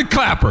 Dr.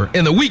 Clapper,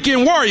 and the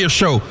Weekend Warrior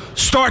Show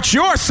starts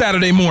your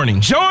Saturday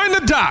morning. Join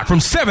the doc from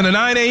 7 to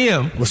 9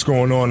 a.m. What's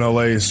going on,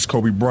 LA? This is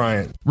Kobe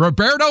Bryant.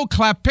 Roberto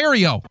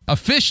Claperio, a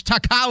fish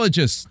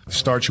tacologist.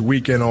 Start your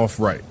weekend off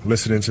right.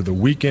 Listening to the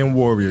Weekend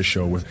Warrior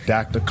Show with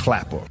Dr.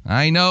 Clapper.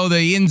 I know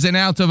the ins and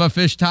outs of a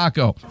fish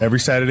taco. Every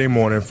Saturday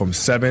morning from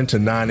 7 to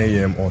 9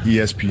 a.m. on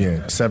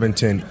ESPN,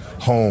 710,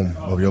 home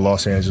of your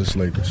Los Angeles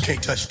Lakers.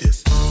 Can't touch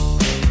this.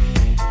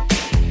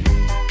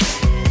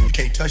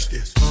 Can't touch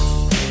this.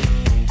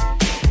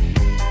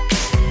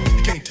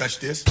 You can't touch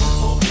this.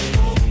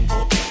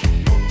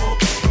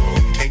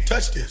 Can't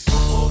touch this.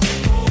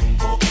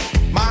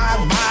 My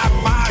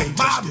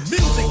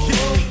music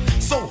hits me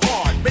so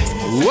hard, makes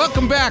me.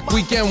 Welcome back,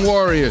 Weekend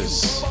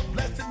Warriors.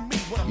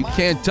 You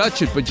can't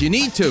touch it, but you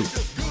need to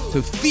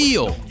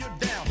feel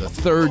the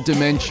third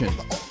dimension,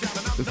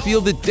 to feel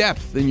the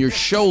depth in your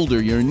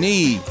shoulder, your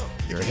knee,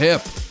 your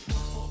hip.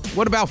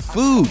 What about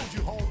food?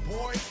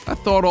 I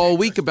thought all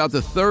week about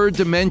the third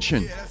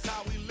dimension.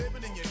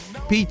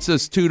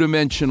 Pizza's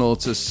two-dimensional,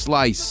 it's a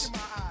slice.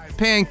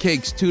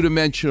 Pancakes,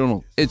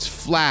 two-dimensional, it's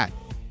flat.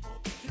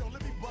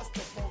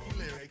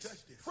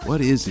 What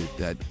is it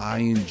that I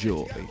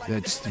enjoy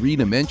that's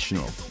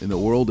three-dimensional in the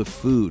world of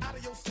food?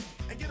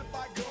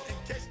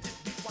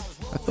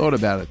 I thought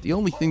about it. The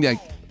only thing that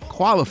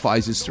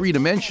qualifies as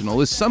three-dimensional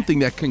is something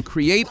that can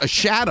create a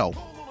shadow.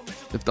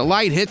 If the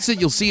light hits it,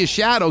 you'll see a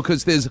shadow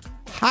because there's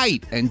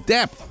height and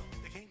depth.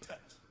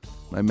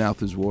 My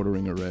mouth is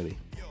watering already.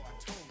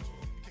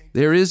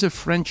 There is a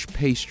French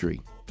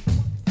pastry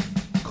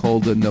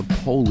called a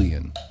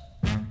Napoleon.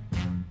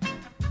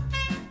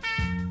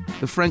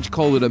 The French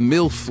call it a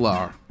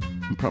millefleur.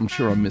 I'm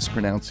sure I'm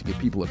mispronouncing it.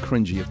 People are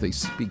cringy if they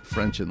speak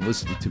French and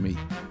listen to me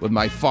with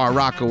my far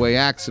Rockaway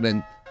accent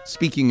and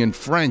speaking in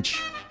French.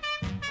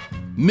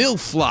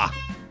 Millefleur,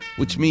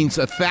 which means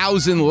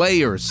 1,000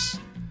 layers,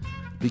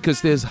 because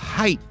there's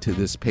height to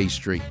this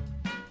pastry.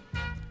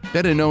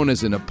 Better known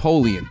as a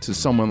Napoleon to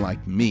someone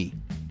like me.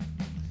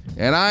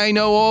 And I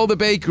know all the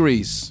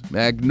bakeries.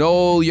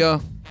 Magnolia,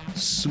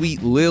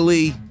 Sweet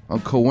Lily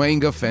on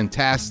Cahuenga,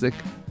 fantastic.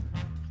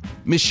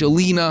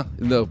 Michelina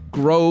in the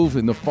Grove,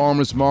 in the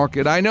Farmer's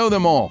Market. I know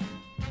them all.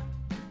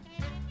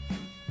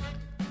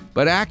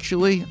 But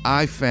actually,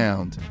 I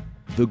found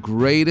the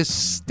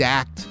greatest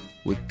stacked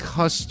with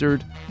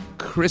custard,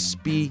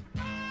 crispy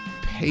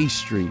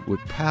pastry with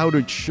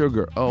powdered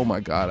sugar. Oh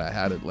my God, I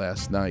had it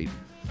last night.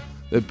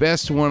 The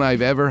best one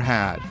I've ever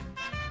had.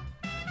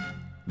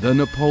 The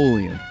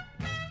Napoleon.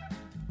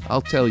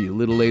 I'll tell you a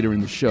little later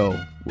in the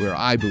show where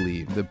I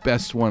believe the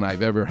best one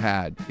I've ever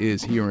had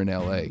is here in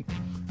LA.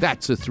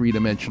 That's a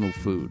three-dimensional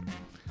food.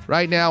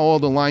 Right now, all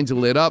the lines are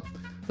lit up.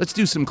 Let's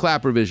do some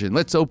Clapper Vision.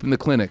 Let's open the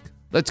clinic.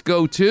 Let's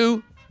go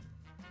to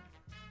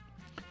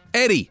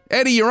Eddie.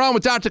 Eddie, you're on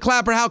with Dr.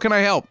 Clapper. How can I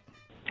help?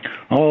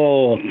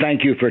 Oh,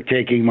 thank you for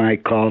taking my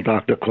call,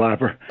 Dr.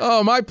 Clapper.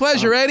 Oh, my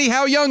pleasure, Eddie.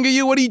 How young are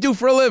you? What do you do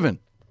for a living?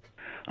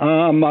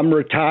 I'm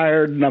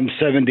retired and I'm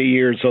 70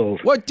 years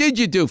old. What did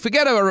you do?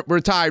 Forget about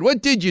retired.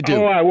 What did you do?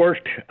 Oh, I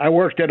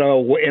worked in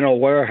a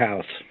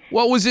warehouse.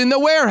 What was in the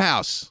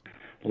warehouse?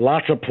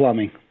 Lots of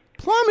plumbing.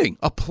 Plumbing?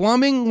 A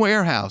plumbing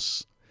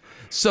warehouse.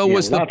 So yeah,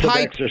 was the lots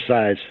pipe of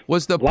exercise?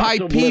 Was the Lots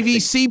pipe of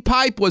PVC lifting.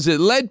 pipe? Was it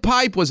lead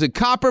pipe? Was it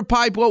copper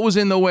pipe? What was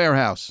in the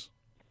warehouse?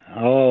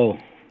 Oh,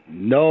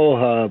 no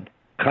hub,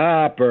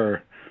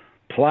 copper,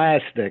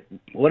 plastic,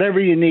 whatever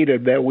you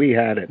needed, that we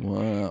had it.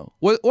 Wow.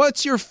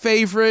 What's your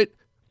favorite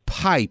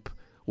pipe?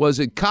 Was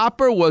it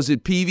copper? Was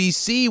it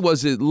PVC?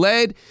 Was it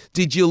lead?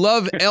 Did you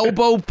love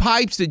elbow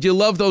pipes? Did you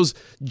love those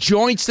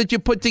joints that you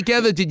put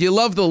together? Did you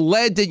love the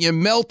lead that you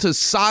melt to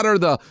solder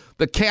the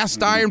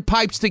cast iron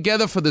pipes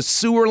together for the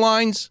sewer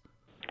lines?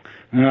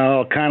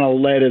 No, kind of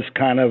lead is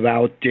kind of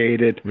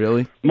outdated.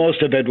 Really?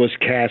 Most of it was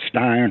cast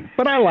iron,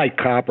 but I like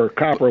copper.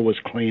 Copper was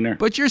cleaner.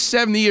 But you're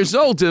 70 years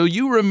old, dude.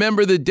 You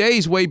remember the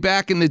days way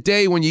back in the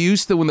day when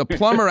the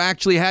plumber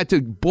actually had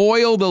to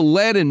boil the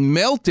lead and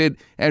melt it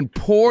and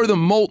pour the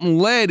molten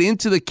lead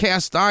into the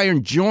cast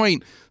iron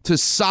joint to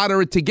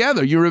solder it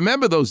together. You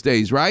remember those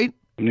days, right?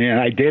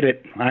 Yeah, I did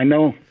it. I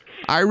know.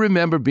 I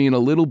remember being a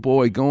little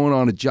boy going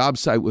on a job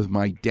site with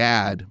my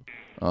dad.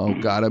 Oh,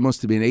 God, I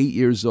must have been 8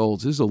 years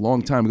old. This is a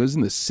long time ago. It was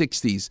in the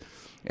 60s.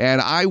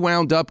 And I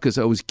wound up because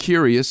I was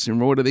curious.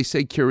 And what do they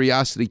say?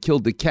 Curiosity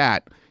killed the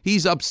cat.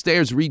 He's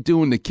upstairs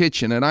redoing the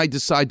kitchen. And I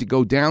decide to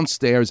go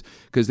downstairs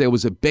because there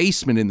was a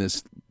basement in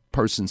this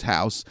person's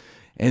house.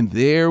 And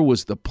there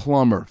was the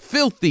plumber.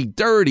 Filthy,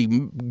 dirty,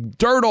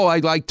 dirtle.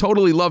 I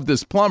totally loved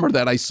this plumber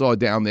that I saw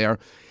down there.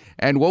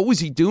 And what was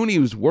he doing? He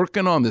was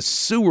working on the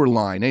sewer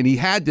line. And he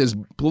had this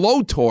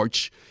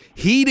blowtorch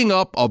heating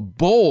up a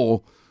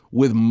bowl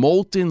with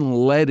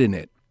molten lead in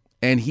it,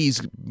 and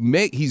he's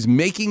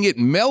making it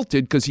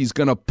melted because he's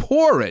going to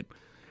pour it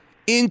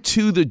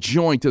into the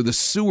joint of the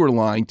sewer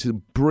line to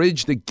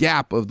bridge the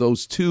gap of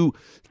those two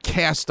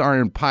cast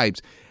iron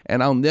pipes.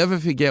 And I'll never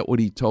forget what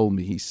he told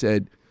me. He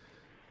said,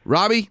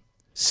 "Robbie,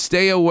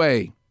 stay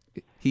away.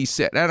 He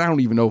said, and I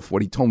don't even know if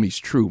what he told me is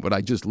true, but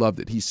I just loved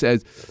it. He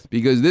said,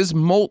 because this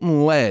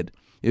molten lead,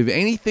 if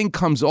anything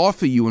comes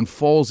off of you and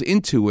falls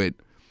into it,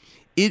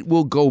 it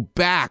will go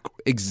back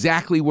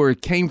exactly where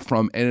it came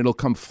from, and it'll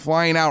come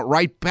flying out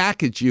right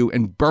back at you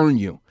and burn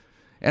you.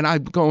 And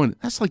I'm going,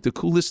 that's like the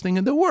coolest thing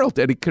in the world,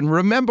 that it can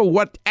remember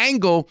what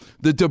angle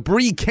the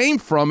debris came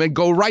from and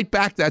go right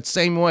back that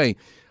same way.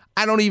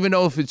 I don't even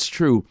know if it's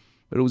true,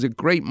 but it was a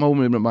great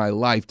moment in my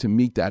life to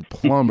meet that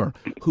plumber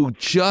who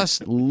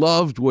just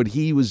loved what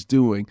he was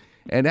doing.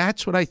 And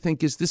that's what I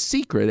think is the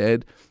secret,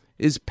 Ed,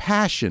 is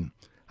passion.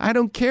 I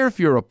don't care if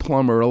you're a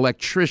plumber,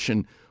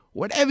 electrician,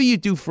 whatever you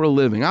do for a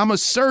living. I'm a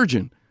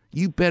surgeon.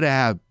 You better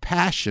have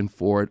passion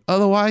for it.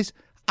 Otherwise,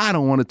 I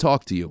don't want to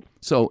talk to you.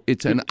 So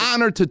it's an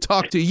honor to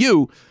talk to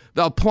you,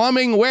 the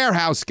plumbing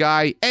warehouse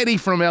guy, Eddie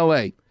from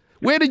L.A.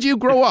 Where did you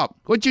grow up?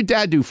 What'd your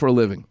dad do for a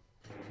living?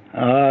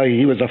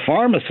 He was a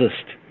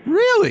pharmacist.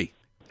 Really?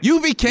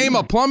 You became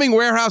a plumbing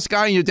warehouse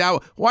guy and your dad.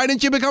 Why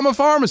didn't you become a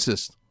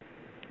pharmacist?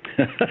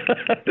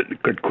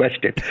 Good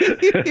question.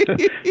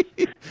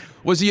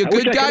 Was he a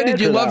good guy? Did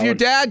you love your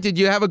dad? Did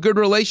you have a good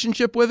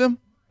relationship with him?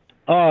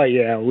 Oh,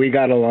 yeah. We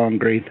got along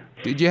great.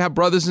 Did you have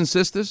brothers and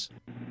sisters?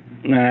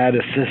 I had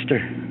a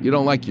sister. You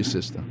don't like your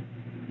sister?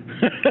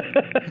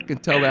 I can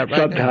tell that right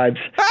Sometimes.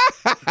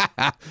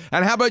 now.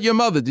 And how about your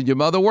mother? Did your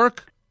mother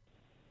work?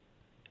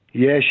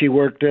 Yeah, she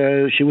worked.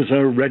 She was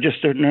a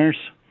registered nurse.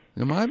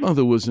 And my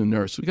mother was a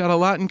nurse. We got a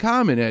lot in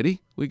common,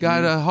 Eddie. We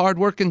got a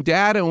hard-working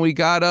dad, and we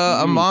got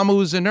a mom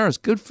who's a nurse.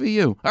 Good for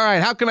you. All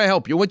right, how can I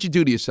help you? What'd you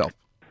do to yourself?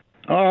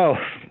 Oh,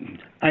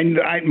 I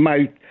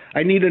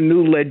need a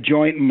new lead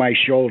joint in my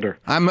shoulder.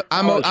 I'm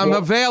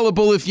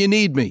available if you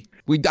need me.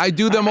 I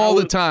do them all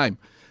the time.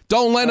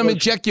 Don't let them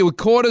inject you with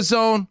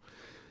cortisone.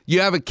 You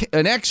have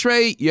an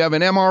X-ray. You have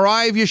an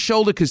MRI of your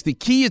shoulder, because the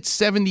key at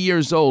 70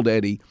 years old,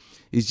 Eddie,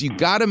 is you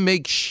got to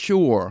make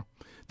sure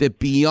that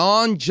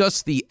beyond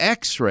just the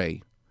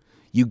X-ray,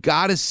 you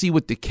got to see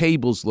what the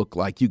cables look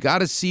like. You got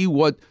to see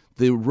what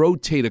the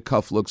rotator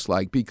cuff looks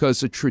like,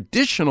 because a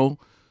traditional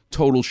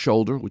total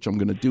shoulder, which I'm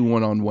going to do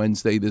one on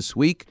Wednesday this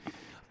week,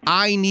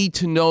 I need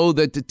to know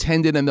that the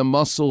tendon and the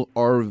muscle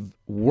are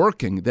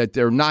working, that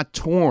they're not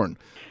torn.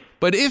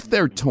 But if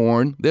they're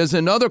torn, there's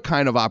another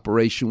kind of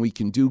operation we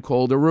can do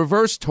called a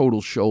reverse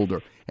total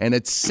shoulder. And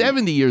at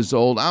 70 years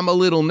old, I'm a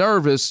little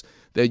nervous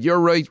that your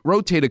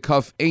rotator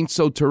cuff ain't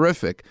so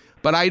terrific.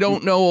 But I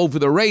don't know over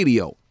the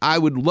radio. I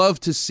would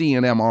love to see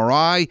an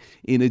MRI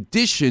in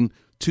addition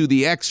to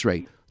the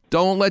X-ray.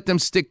 Don't let them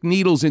stick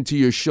needles into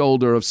your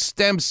shoulder of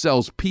stem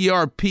cells,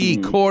 PRP,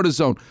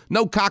 cortisone.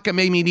 No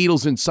cockamamie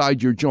needles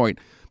inside your joint,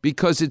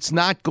 because it's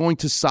not going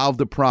to solve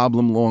the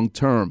problem long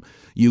term.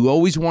 You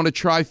always want to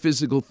try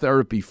physical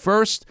therapy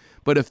first,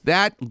 but if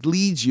that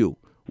leads you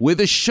with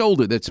a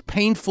shoulder that's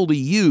painful to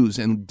use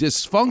and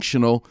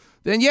dysfunctional,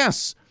 then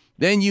yes,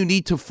 then you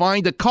need to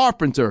find a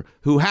carpenter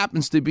who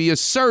happens to be a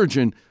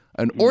surgeon,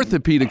 an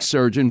orthopedic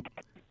surgeon,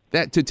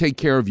 that to take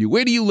care of you.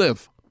 Where do you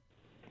live?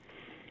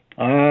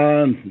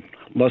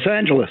 Los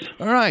Angeles.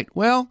 All right.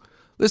 Well,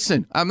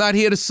 listen, I'm not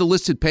here to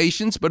solicit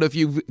patients, but if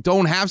you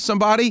don't have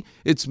somebody,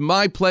 it's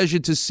my pleasure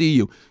to see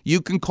you.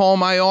 You can call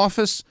my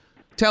office.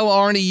 Tell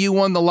Arnie you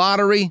won the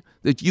lottery,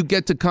 that you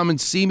get to come and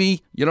see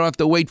me. You don't have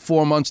to wait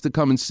 4 months to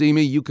come and see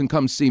me. You can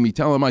come see me.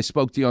 Tell him I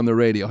spoke to you on the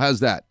radio. How's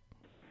that?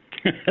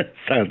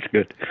 Sounds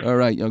good. All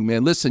right, young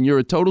man. Listen, you're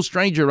a total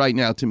stranger right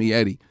now to me,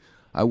 Eddie.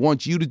 I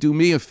want you to do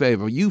me a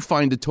favor. You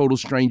find a total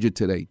stranger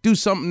today. Do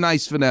something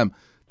nice for them.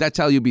 That's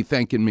how you'll be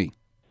thanking me.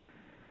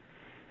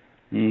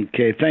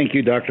 Okay. Thank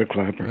you, Dr.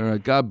 Clapper. All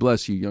right. God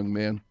bless you, young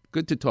man.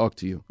 Good to talk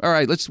to you. All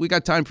right. We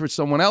got time for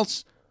someone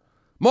else.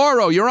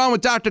 Morrow, you're on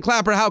with Dr.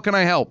 Clapper. How can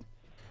I help?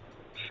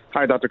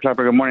 Hi, Dr.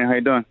 Clapper. Good morning. How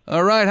you doing?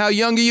 All right. How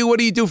young are you? What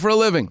do you do for a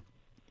living?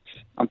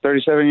 I'm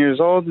 37 years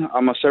old.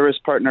 I'm a service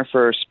partner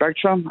for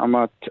Spectrum. I'm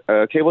a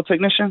cable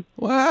technician.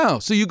 Wow.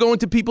 So you go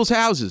into people's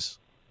houses?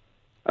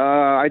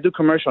 I do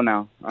commercial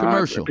now.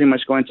 Commercial. Pretty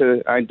much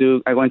I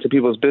go into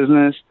people's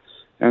business,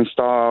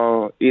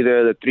 install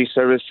either the three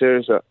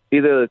services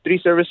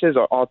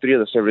or all three of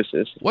the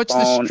services. What's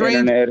phone, the strange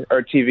internet,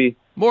 or TV?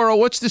 Morrow,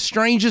 what's the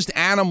strangest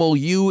animal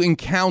you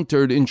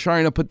encountered in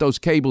trying to put those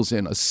cables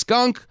in? A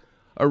skunk,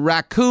 a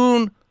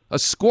raccoon, a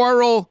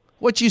squirrel?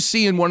 What you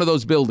see in one of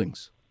those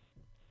buildings?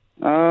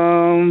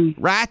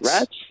 Rats?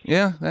 Rats?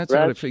 Yeah, that's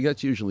what I figured.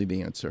 That's usually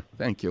the answer.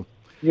 Thank you.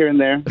 Here and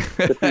there,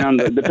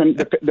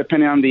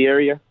 depending on the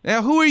area.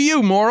 Now, who are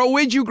you, Morrow?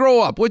 Where'd you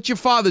grow up? What'd your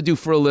father do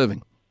for a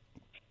living?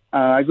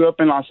 I grew up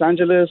in Los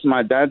Angeles.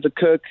 My dad's a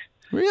cook.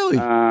 Really?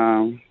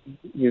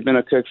 He's been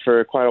a cook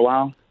for quite a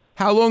while.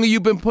 How long have you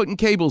been putting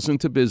cables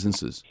into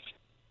businesses?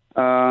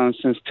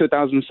 Since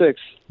 2006.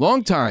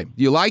 Long time.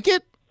 Do you like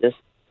it? Yes.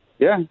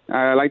 Yeah,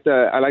 I like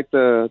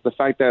the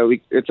fact that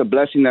it's a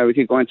blessing that we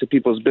can go into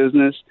people's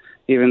business,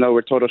 even though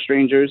we're total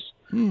strangers.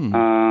 Good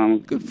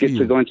for get you.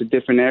 to go into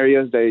different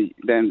areas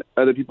that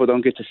other people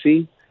don't get to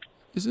see.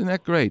 Isn't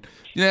that great?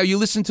 Now, you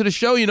listen to the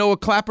show, you know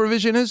what Clapper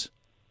Vision is?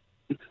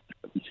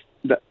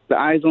 The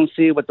eyes don't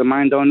see what the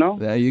mind don't know.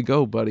 There you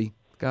go, buddy.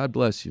 God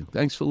bless you.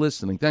 Thanks for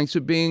listening. Thanks for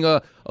being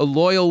a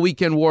loyal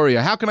weekend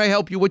warrior. How can I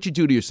help you? What you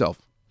do to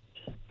yourself?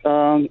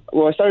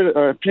 Well, I started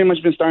pretty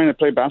much been starting to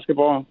play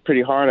basketball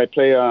pretty hard. I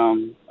play.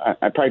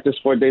 I practice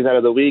 4 days out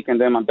of the week,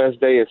 and then my best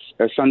day is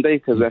Sunday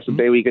because that's the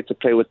day we get to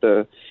play with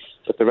the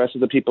rest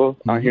of the people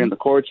out here in the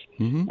courts.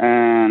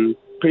 And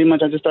pretty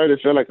much, I just started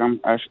to feel like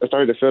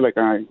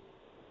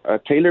a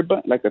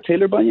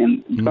Taylor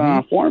Bunyan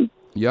form.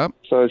 Yep.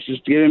 So it's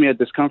just giving me a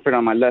discomfort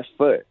on my left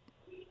foot.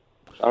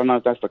 I don't know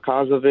if that's the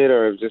cause of it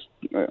or just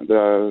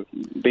the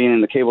being in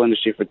the cable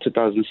industry for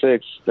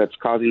 2006 that's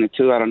causing it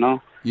too. I don't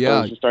know. Yeah.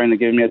 It's just starting to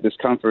give me a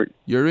discomfort.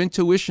 Your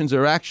intuitions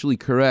are actually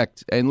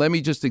correct. And let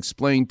me just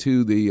explain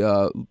to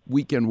the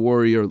weekend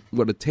warrior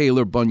what a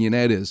Taylor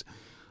bunionette is.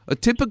 A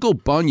typical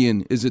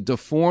bunion is a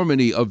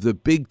deformity of the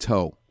big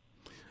toe.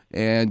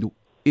 And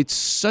it's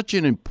such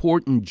an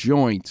important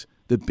joint,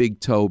 the big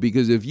toe,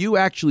 because if you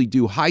actually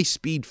do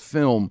high-speed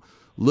film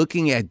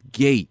looking at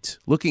gait,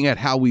 looking at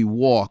how we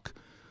walk,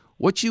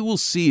 what you will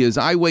see is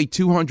I weigh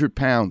 200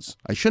 pounds.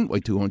 I shouldn't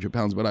weigh 200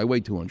 pounds, but I weigh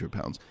 200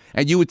 pounds.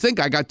 And you would think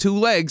I got 2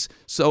 legs,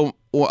 so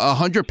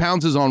 100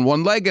 pounds is on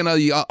one leg and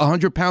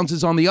 100 pounds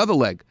is on the other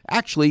leg.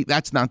 Actually,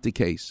 that's not the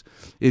case.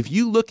 If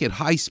you look at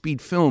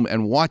high-speed film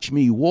and watch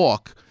me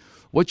walk,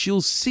 what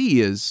you'll see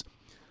is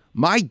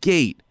my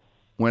gait,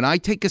 when I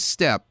take a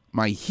step,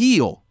 my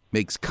heel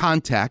makes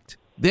contact,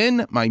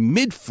 then my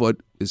midfoot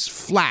is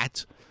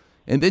flat,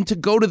 and then to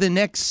go to the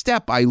next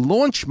step, I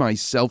launch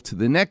myself to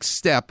the next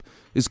step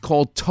is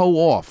called toe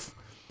off.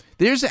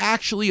 There's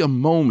actually a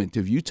moment,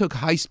 if you took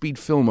high-speed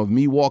film of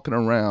me walking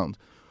around,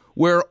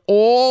 where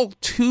all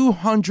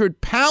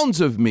 200 pounds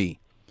of me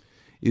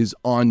is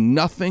on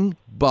nothing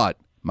but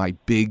my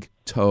big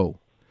toe.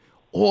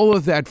 All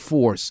of that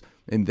force.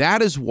 And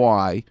that is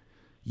why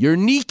your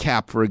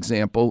kneecap, for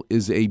example,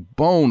 is a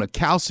bone, a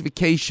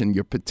calcification,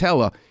 your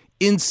patella,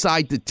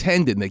 inside the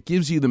tendon that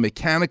gives you the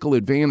mechanical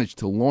advantage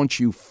to launch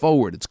you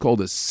forward. It's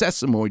called a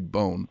sesamoid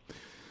bone.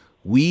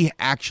 We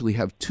actually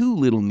have 2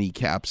 little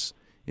kneecaps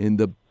in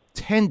the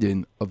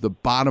tendon of the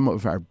bottom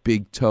of our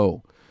big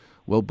toe.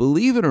 Well,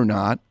 believe it or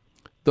not,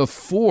 the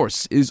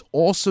force is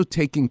also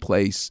taking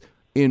place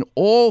in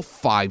all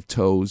 5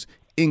 toes,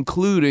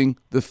 including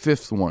the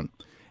 5th one.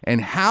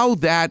 And how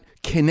that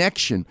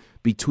connection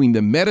between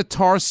the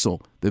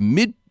metatarsal, the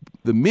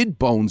mid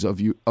bones of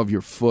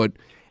your foot,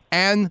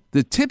 and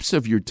the tips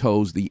of your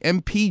toes, the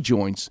MP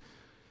joints,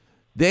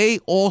 they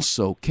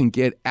also can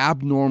get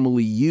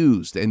abnormally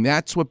used. And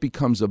that's what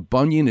becomes a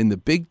bunion in the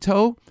big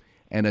toe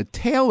and a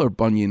Taylor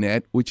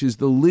bunionette, which is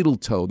the little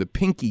toe, the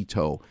pinky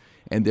toe.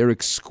 And they're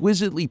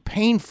exquisitely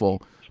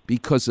painful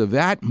because of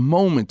that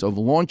moment of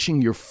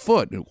launching your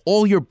foot. And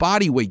all your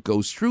body weight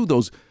goes through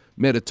those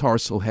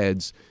metatarsal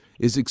heads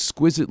is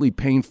exquisitely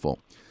painful.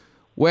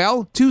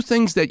 Well, 2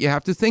 things that you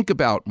have to think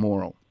about,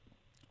 Mauro.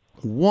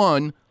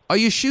 1, are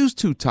your shoes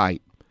too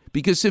tight?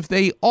 Because if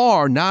they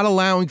are not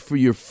allowing for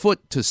your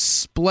foot to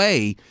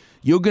splay,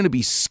 you're going to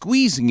be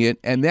squeezing it,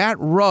 and that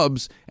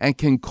rubs and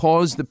can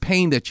cause the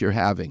pain that you're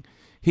having.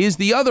 Here's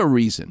the other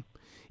reason.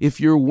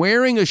 If you're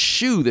wearing a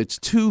shoe that's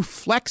too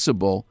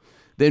flexible,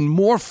 then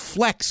more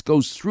flex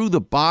goes through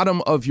the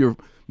bottom of your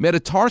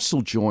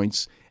metatarsal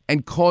joints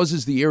and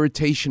causes the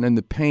irritation and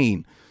the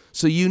pain.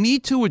 So you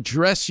need to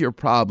address your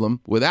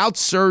problem without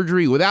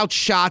surgery, without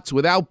shots,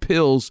 without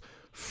pills,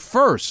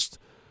 first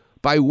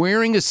by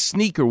wearing a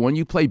sneaker when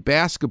you play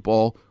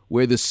basketball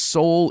where the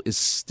sole is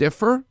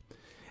stiffer.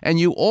 And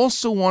you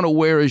also want to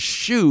wear a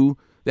shoe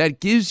that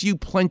gives you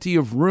plenty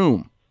of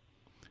room.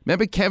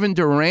 Remember Kevin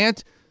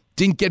Durant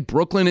didn't get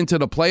Brooklyn into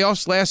the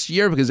playoffs last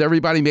year because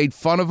everybody made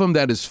fun of him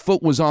that his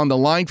foot was on the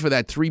line for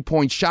that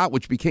 3-point shot,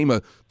 which became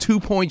a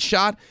 2-point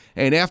shot.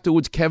 And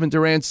afterwards, Kevin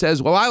Durant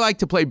says, well, I like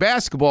to play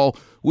basketball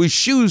with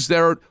shoes that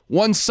are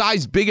 1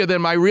 size bigger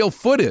than my real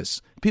foot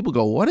is. People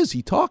go, what is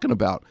he talking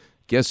about?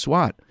 Guess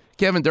what?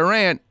 Kevin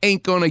Durant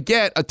ain't going to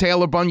get a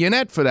Taylor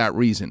bunionette for that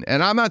reason.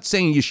 And I'm not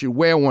saying you should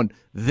wear one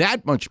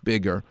that much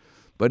bigger,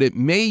 but it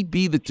may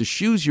be that the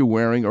shoes you're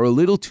wearing are a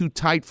little too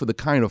tight for the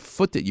kind of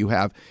foot that you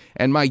have.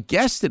 And my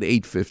guest at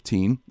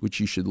 8:15,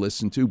 which you should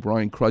listen to,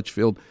 Brian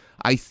Crutchfield,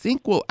 I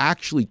think will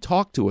actually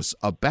talk to us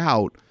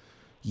about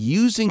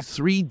using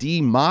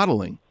 3D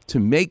modeling to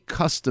make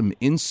custom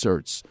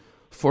inserts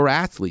for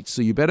athletes.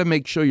 So you better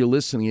make sure you're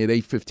listening at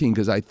 8:15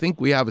 because I think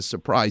we have a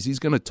surprise. He's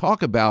going to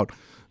talk about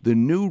the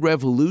new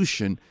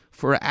revolution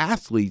for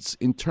athletes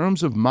in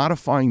terms of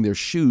modifying their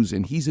shoes,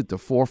 and he's at the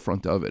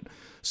forefront of it.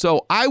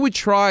 So I would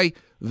try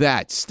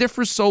that.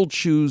 Stiffer soled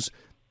shoes,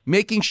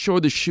 making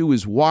sure the shoe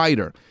is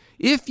wider.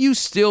 If you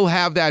still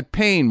have that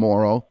pain,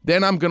 Mauro,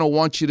 then I'm going to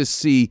want you to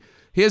see,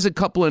 here's a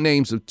couple of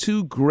names of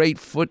 2 great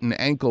foot and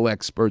ankle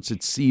experts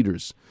at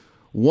Cedars.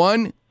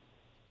 One,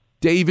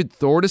 David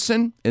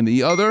Thordison, and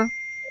the other,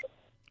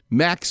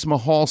 Max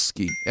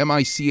Michalski,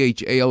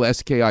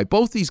 Michalski.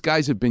 Both these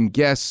guys have been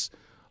guests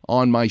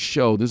on my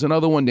show. There's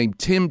another one named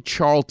Tim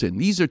Charlton.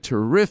 These are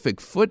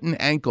terrific foot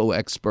and ankle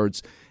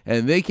experts,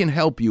 and they can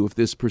help you if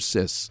this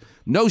persists.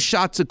 No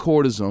shots of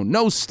cortisone,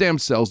 no stem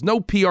cells, no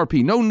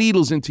PRP, no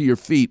needles into your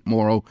feet,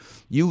 Mauro.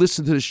 You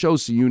listen to the show,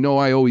 so you know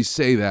I always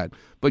say that.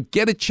 But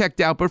get it checked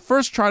out. But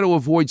first, try to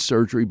avoid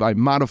surgery by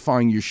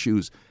modifying your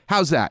shoes.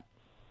 How's that?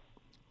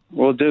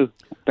 Will do.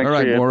 Thanks All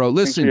right, Mauro.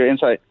 Listen, for your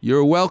insight.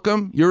 You're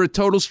welcome. You're a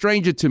total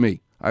stranger to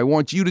me. I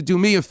want you to do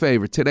me a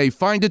favor today.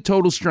 Find a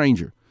total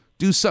stranger.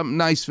 Do something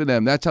nice for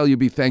them. That's how you'll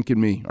be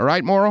thanking me. All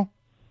right, Mauro?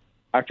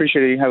 I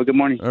appreciate it. Have a good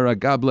morning. All right.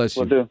 God bless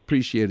you. Will do.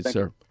 Appreciate it,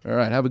 sir. All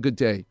right. Have a good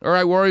day. All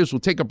right, Warriors. We'll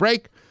take a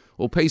break.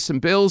 We'll pay some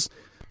bills.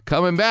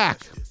 Coming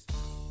back,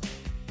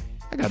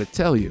 I got to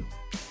tell you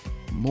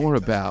more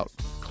about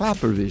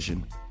Clapper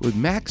Vision with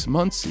Max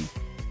Muncy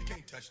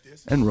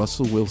and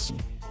Russell Wilson.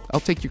 I'll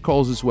take your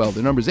calls as well.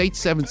 The number's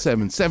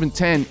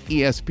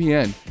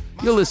 877-710-ESPN.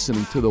 You're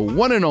listening to the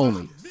one and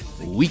only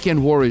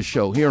Weekend Warriors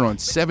Show here on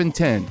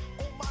 710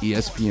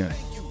 ESPN.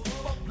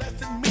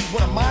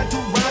 What am I to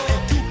ride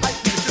and too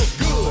hype and it feels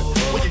good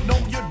when you know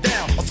you're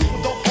down. A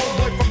super dope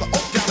homeboy from the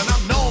Oak Town and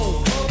I'm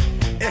known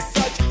as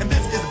such. And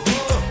this is a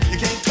beat you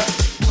can't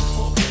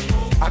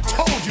touch. I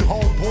told you,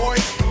 homeboy,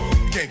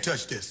 you can't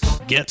touch this.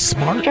 Get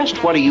smart.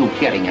 Just what are you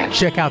getting at?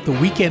 Check out the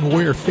Weekend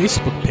Warrior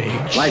Facebook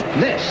page. Like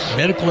this.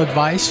 Medical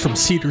advice from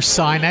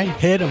Cedars-Sinai,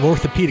 head of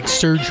orthopedic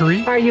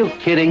surgery. Are you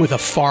kidding? With a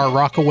far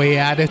rockaway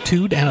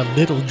attitude and a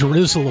little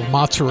drizzle of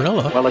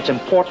mozzarella. Well, it's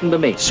important to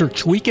me.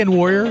 Search Weekend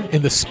Warrior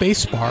in the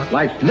space bar.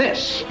 Like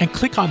this. And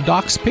click on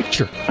Doc's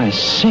picture. I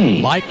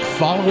see. Like,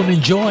 follow, and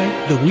enjoy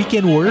the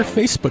Weekend Warrior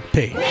Facebook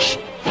page.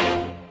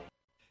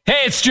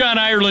 Hey, it's John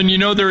Ireland. You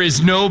know there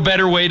is no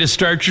better way to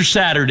start your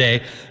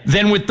Saturday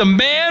than with the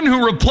man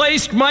who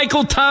replaced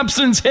Michael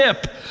Thompson's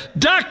hip,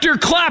 Dr.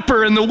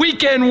 Clapper and the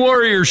Weekend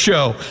Warrior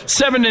Show,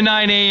 7 to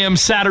 9 a.m.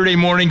 Saturday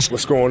mornings.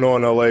 What's going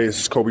on, LA? This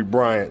is Kobe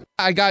Bryant.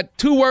 I got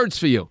 2 words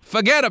for you.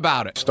 Forget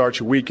about it. Start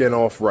your weekend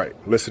off right.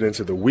 Listening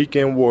to the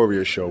Weekend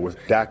Warrior Show with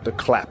Dr.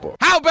 Clapper.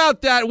 How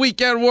about that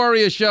Weekend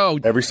Warrior Show?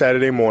 Every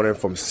Saturday morning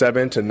from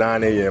 7 to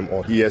 9 a.m.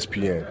 on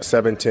ESPN,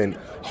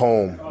 710,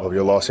 home of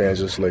your Los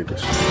Angeles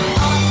Lakers.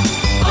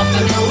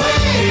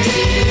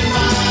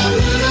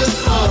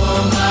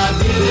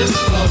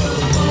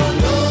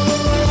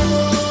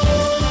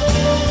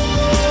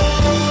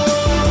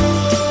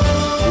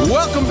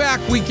 Welcome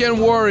back, Weekend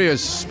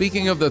Warriors.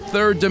 Speaking of the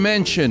third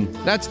dimension,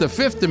 that's the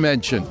fifth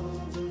dimension.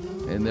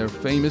 And their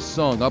famous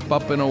song, Up,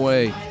 Up, and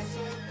Away.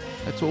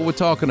 That's what we're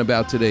talking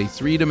about today,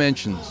 3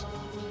 dimensions.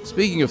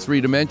 Speaking of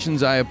 3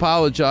 dimensions, I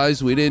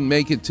apologize. We didn't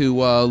make it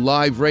to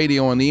live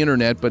radio on the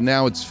internet, but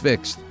now it's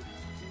fixed.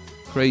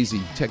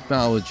 Crazy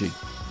technology.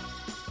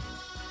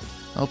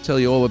 I'll tell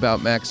you all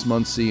about Max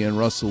Muncy and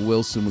Russell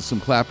Wilson with some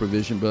Clapper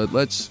Vision, but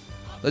let's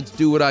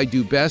do what I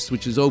do best,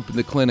 which is open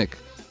the clinic.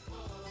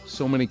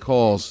 So many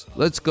calls.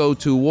 Let's go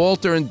to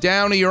Walter and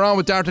Downey. You're on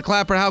with Dr.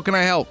 Clapper. How can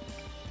I help?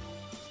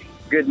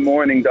 Good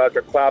morning,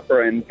 Dr.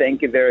 Clapper, and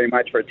thank you very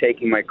much for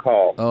taking my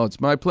call. Oh, it's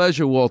my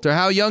pleasure, Walter.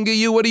 How young are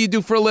you? What do you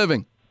do for a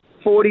living?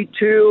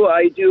 42.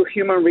 I do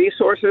human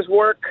resources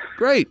work.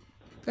 Great.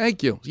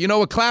 Thank you. You know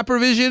what Clapper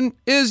Vision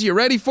is? You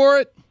ready for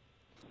it?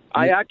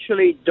 I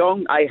actually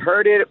don't. I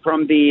heard it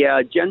from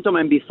the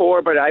gentleman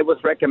before, but I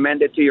was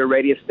recommended to your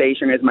radio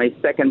station as my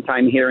second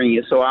time hearing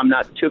you, so I'm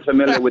not too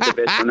familiar with the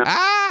vision.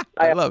 I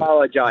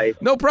apologize.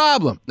 No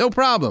problem. No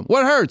problem.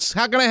 What hurts?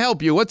 How can I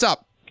help you? What's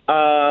up?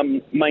 My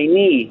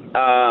knee.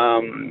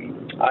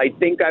 I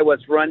think I was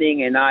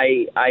running, and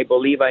I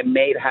believe I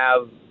may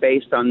have,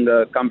 based on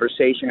the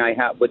conversation I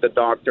had with the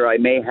doctor, I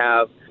may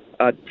have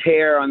a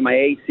tear on my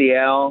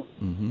ACL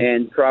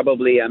and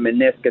probably a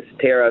meniscus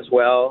tear as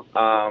well.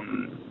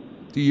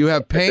 Do you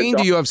have pain?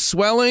 Do you have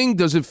swelling?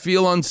 Does it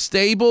feel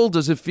unstable?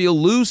 Does it feel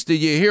loose?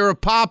 Did you hear a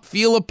pop,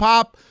 feel a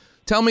pop?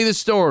 Tell me the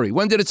story.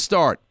 When did it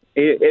start?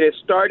 It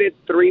started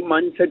 3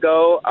 months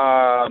ago.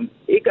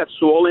 It got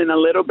swollen a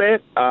little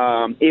bit.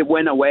 It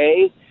went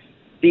away.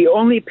 The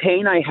only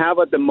pain I have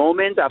at the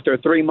moment after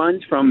 3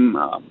 months from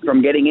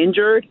getting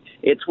injured,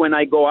 it's when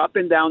I go up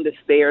and down the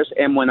stairs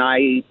and when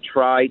I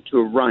try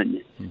to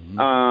run.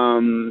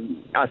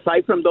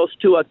 Aside from those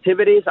 2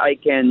 activities, I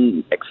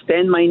can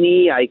extend my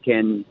knee. I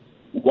can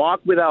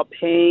walk without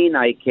pain.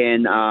 I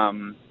can,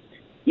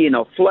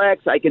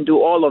 flex. I can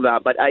do all of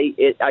that. But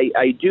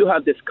I do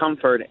have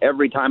discomfort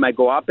every time I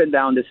go up and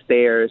down the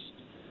stairs.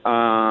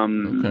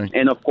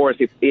 And of course,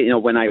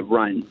 when I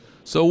run.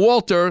 So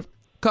Walter,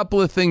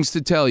 couple of things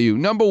to tell you.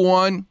 Number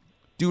 1,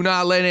 do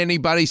not let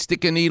anybody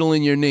stick a needle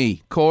in your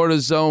knee.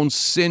 Cortisone,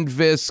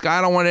 Synvisc.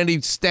 I don't want any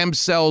stem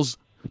cells.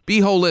 Be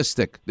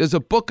holistic. There's a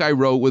book I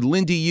wrote with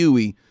Lindy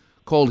Huey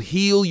called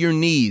Heal Your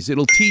Knees.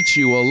 It'll teach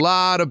you a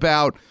lot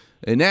about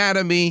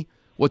anatomy,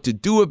 what to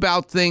do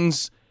about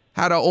things,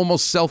 how to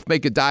almost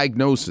self-make a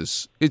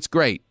diagnosis. It's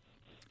great.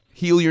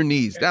 Heal Your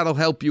Knees. That'll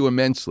help you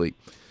immensely.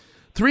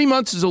 3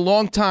 months is a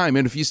long time,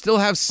 and if you still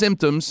have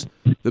symptoms,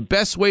 the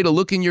best way to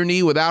look in your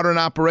knee without an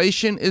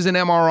operation is an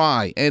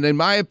MRI. And in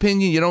my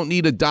opinion, you don't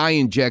need a dye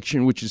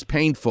injection, which is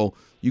painful.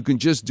 You can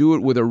just do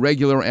it with a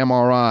regular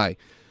MRI.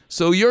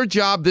 So your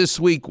job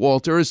this week,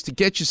 Walter, is to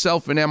get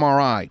yourself an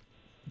MRI.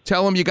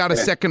 Tell him you got a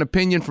second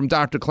opinion from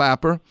Dr.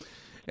 Clapper.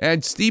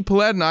 And Steve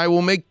Paulette and I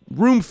will make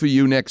room for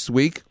you next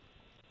week.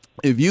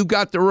 If you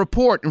got the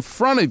report in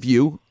front of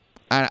you,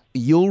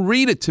 you'll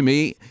read it to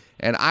me,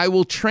 and I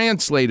will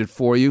translate it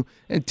for you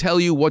and tell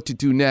you what to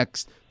do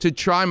next to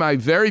try my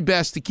very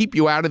best to keep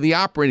you out of the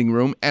operating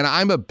room. And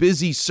I'm a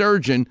busy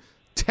surgeon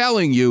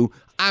telling you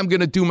I'm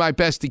going to do my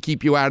best to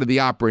keep you out of the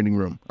operating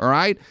room, all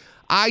right?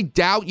 I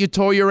doubt you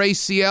tore your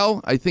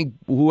ACL. I think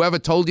whoever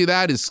told you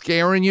that is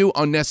scaring you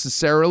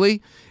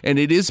unnecessarily, and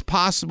it is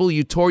possible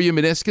you tore your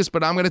meniscus,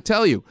 but I'm going to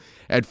tell you,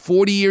 at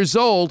 40 years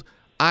old,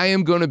 I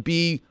am going to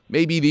be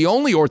maybe the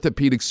only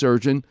orthopedic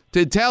surgeon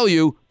to tell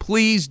you,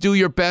 please do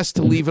your best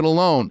to leave it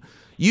alone.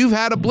 You've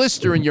had a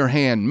blister in your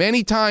hand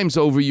many times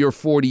over your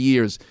 40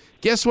 years.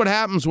 Guess what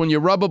happens when you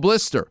rub a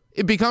blister?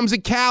 It becomes a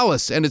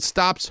callus, and it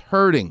stops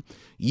hurting.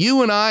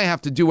 You and I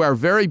have to do our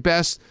very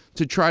best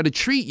to try to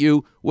treat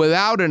you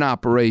without an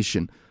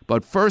operation.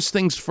 But first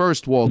things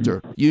first,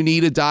 Walter, you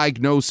need a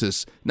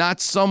diagnosis, not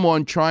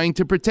someone trying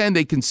to pretend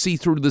they can see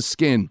through the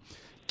skin.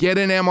 Get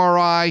an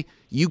MRI,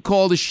 you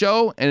call the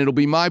show, and it'll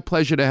be my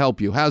pleasure to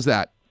help you. How's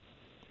that?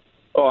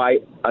 Oh, I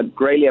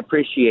greatly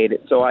appreciate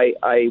it. So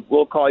I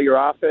will call your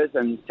office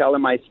and tell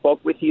them I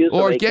spoke with you.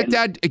 Or get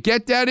that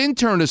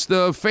internist,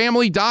 the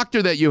family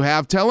doctor that you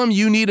have, tell him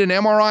you need an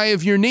MRI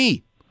of your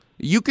knee.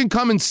 You can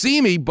come and see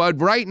me,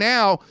 but right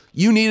now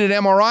you need an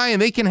MRI,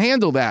 and they can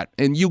handle that.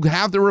 And you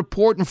have the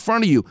report in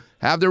front of you.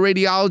 Have the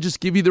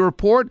radiologist give you the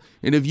report,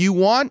 and if you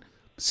want,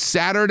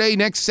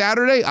 next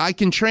Saturday, I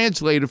can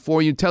translate it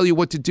for you and tell you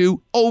what to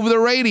do over the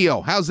radio.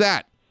 How's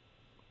that?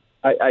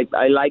 I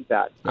like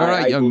that. All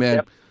right, young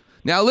man.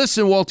 Now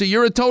listen, Walter,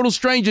 you're a total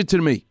stranger to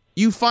me.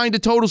 You find a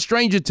total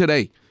stranger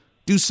today.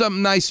 Do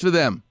something nice for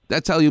them.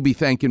 That's how you'll be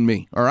thanking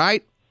me, all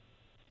right?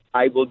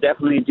 I will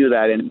definitely do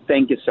that, and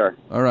thank you, sir.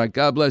 All right.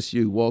 God bless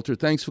you, Walter.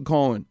 Thanks for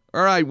calling.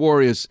 All right,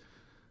 Warriors.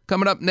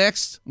 Coming up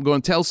next, I'm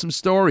going to tell some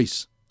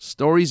stories.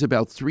 Stories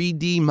about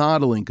 3D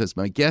modeling, because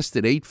my guest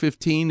at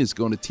 8:15 is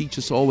going to teach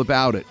us all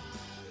about it.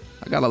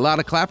 I got a lot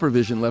of Clapper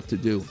Vision left to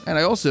do. And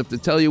I also have to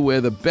tell you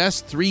where the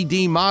best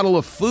 3D model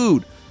of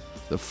food,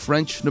 the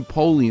French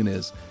Napoleon,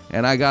 is.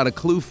 And I got a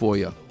clue for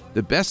you.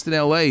 The best in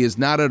L.A. is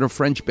not at a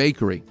French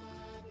bakery.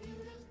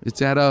 It's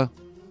at a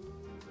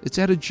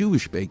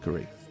Jewish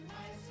bakery.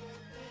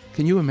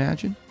 Can you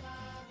imagine?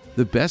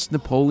 The best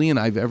Napoleon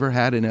I've ever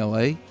had in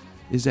L.A.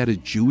 is at a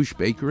Jewish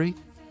bakery?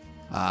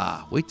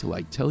 Wait till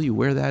I tell you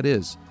where that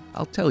is.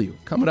 I'll tell you.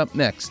 Coming up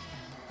next,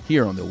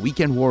 here on the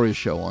Weekend Warrior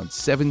Show on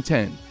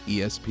 710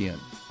 ESPN.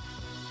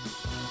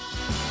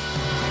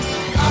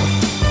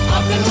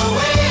 Up and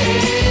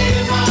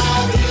away,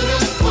 my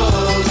beautiful.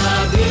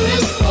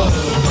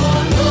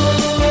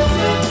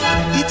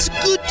 It's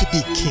good to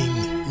be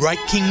king, right,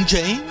 King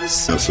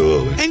James?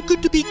 Absolutely. And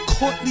good to be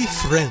courtly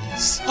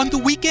friends on the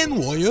Weekend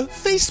Warrior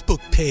Facebook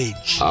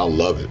page. I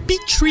love it. Be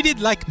treated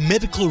like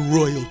medical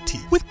royalty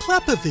with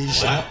Clapper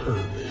Vision.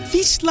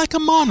 Feast like a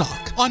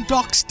monarch on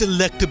Doc's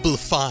delectable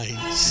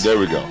finds. There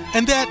we go.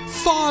 And that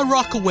far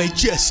rockaway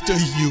jester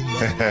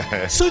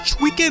humor. Search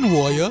Weekend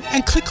Warrior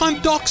and click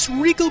on Doc's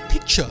regal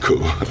picture.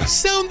 Cool.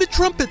 Sound the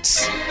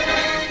trumpets.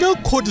 No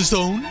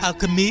cortisone,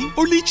 alchemy,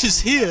 or leeches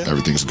here.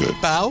 Everything's good.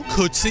 Bow,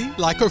 curtsy,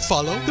 like or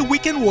follow the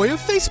Weekend Warrior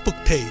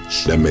Facebook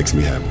page. That makes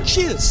me happy.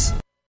 Cheers.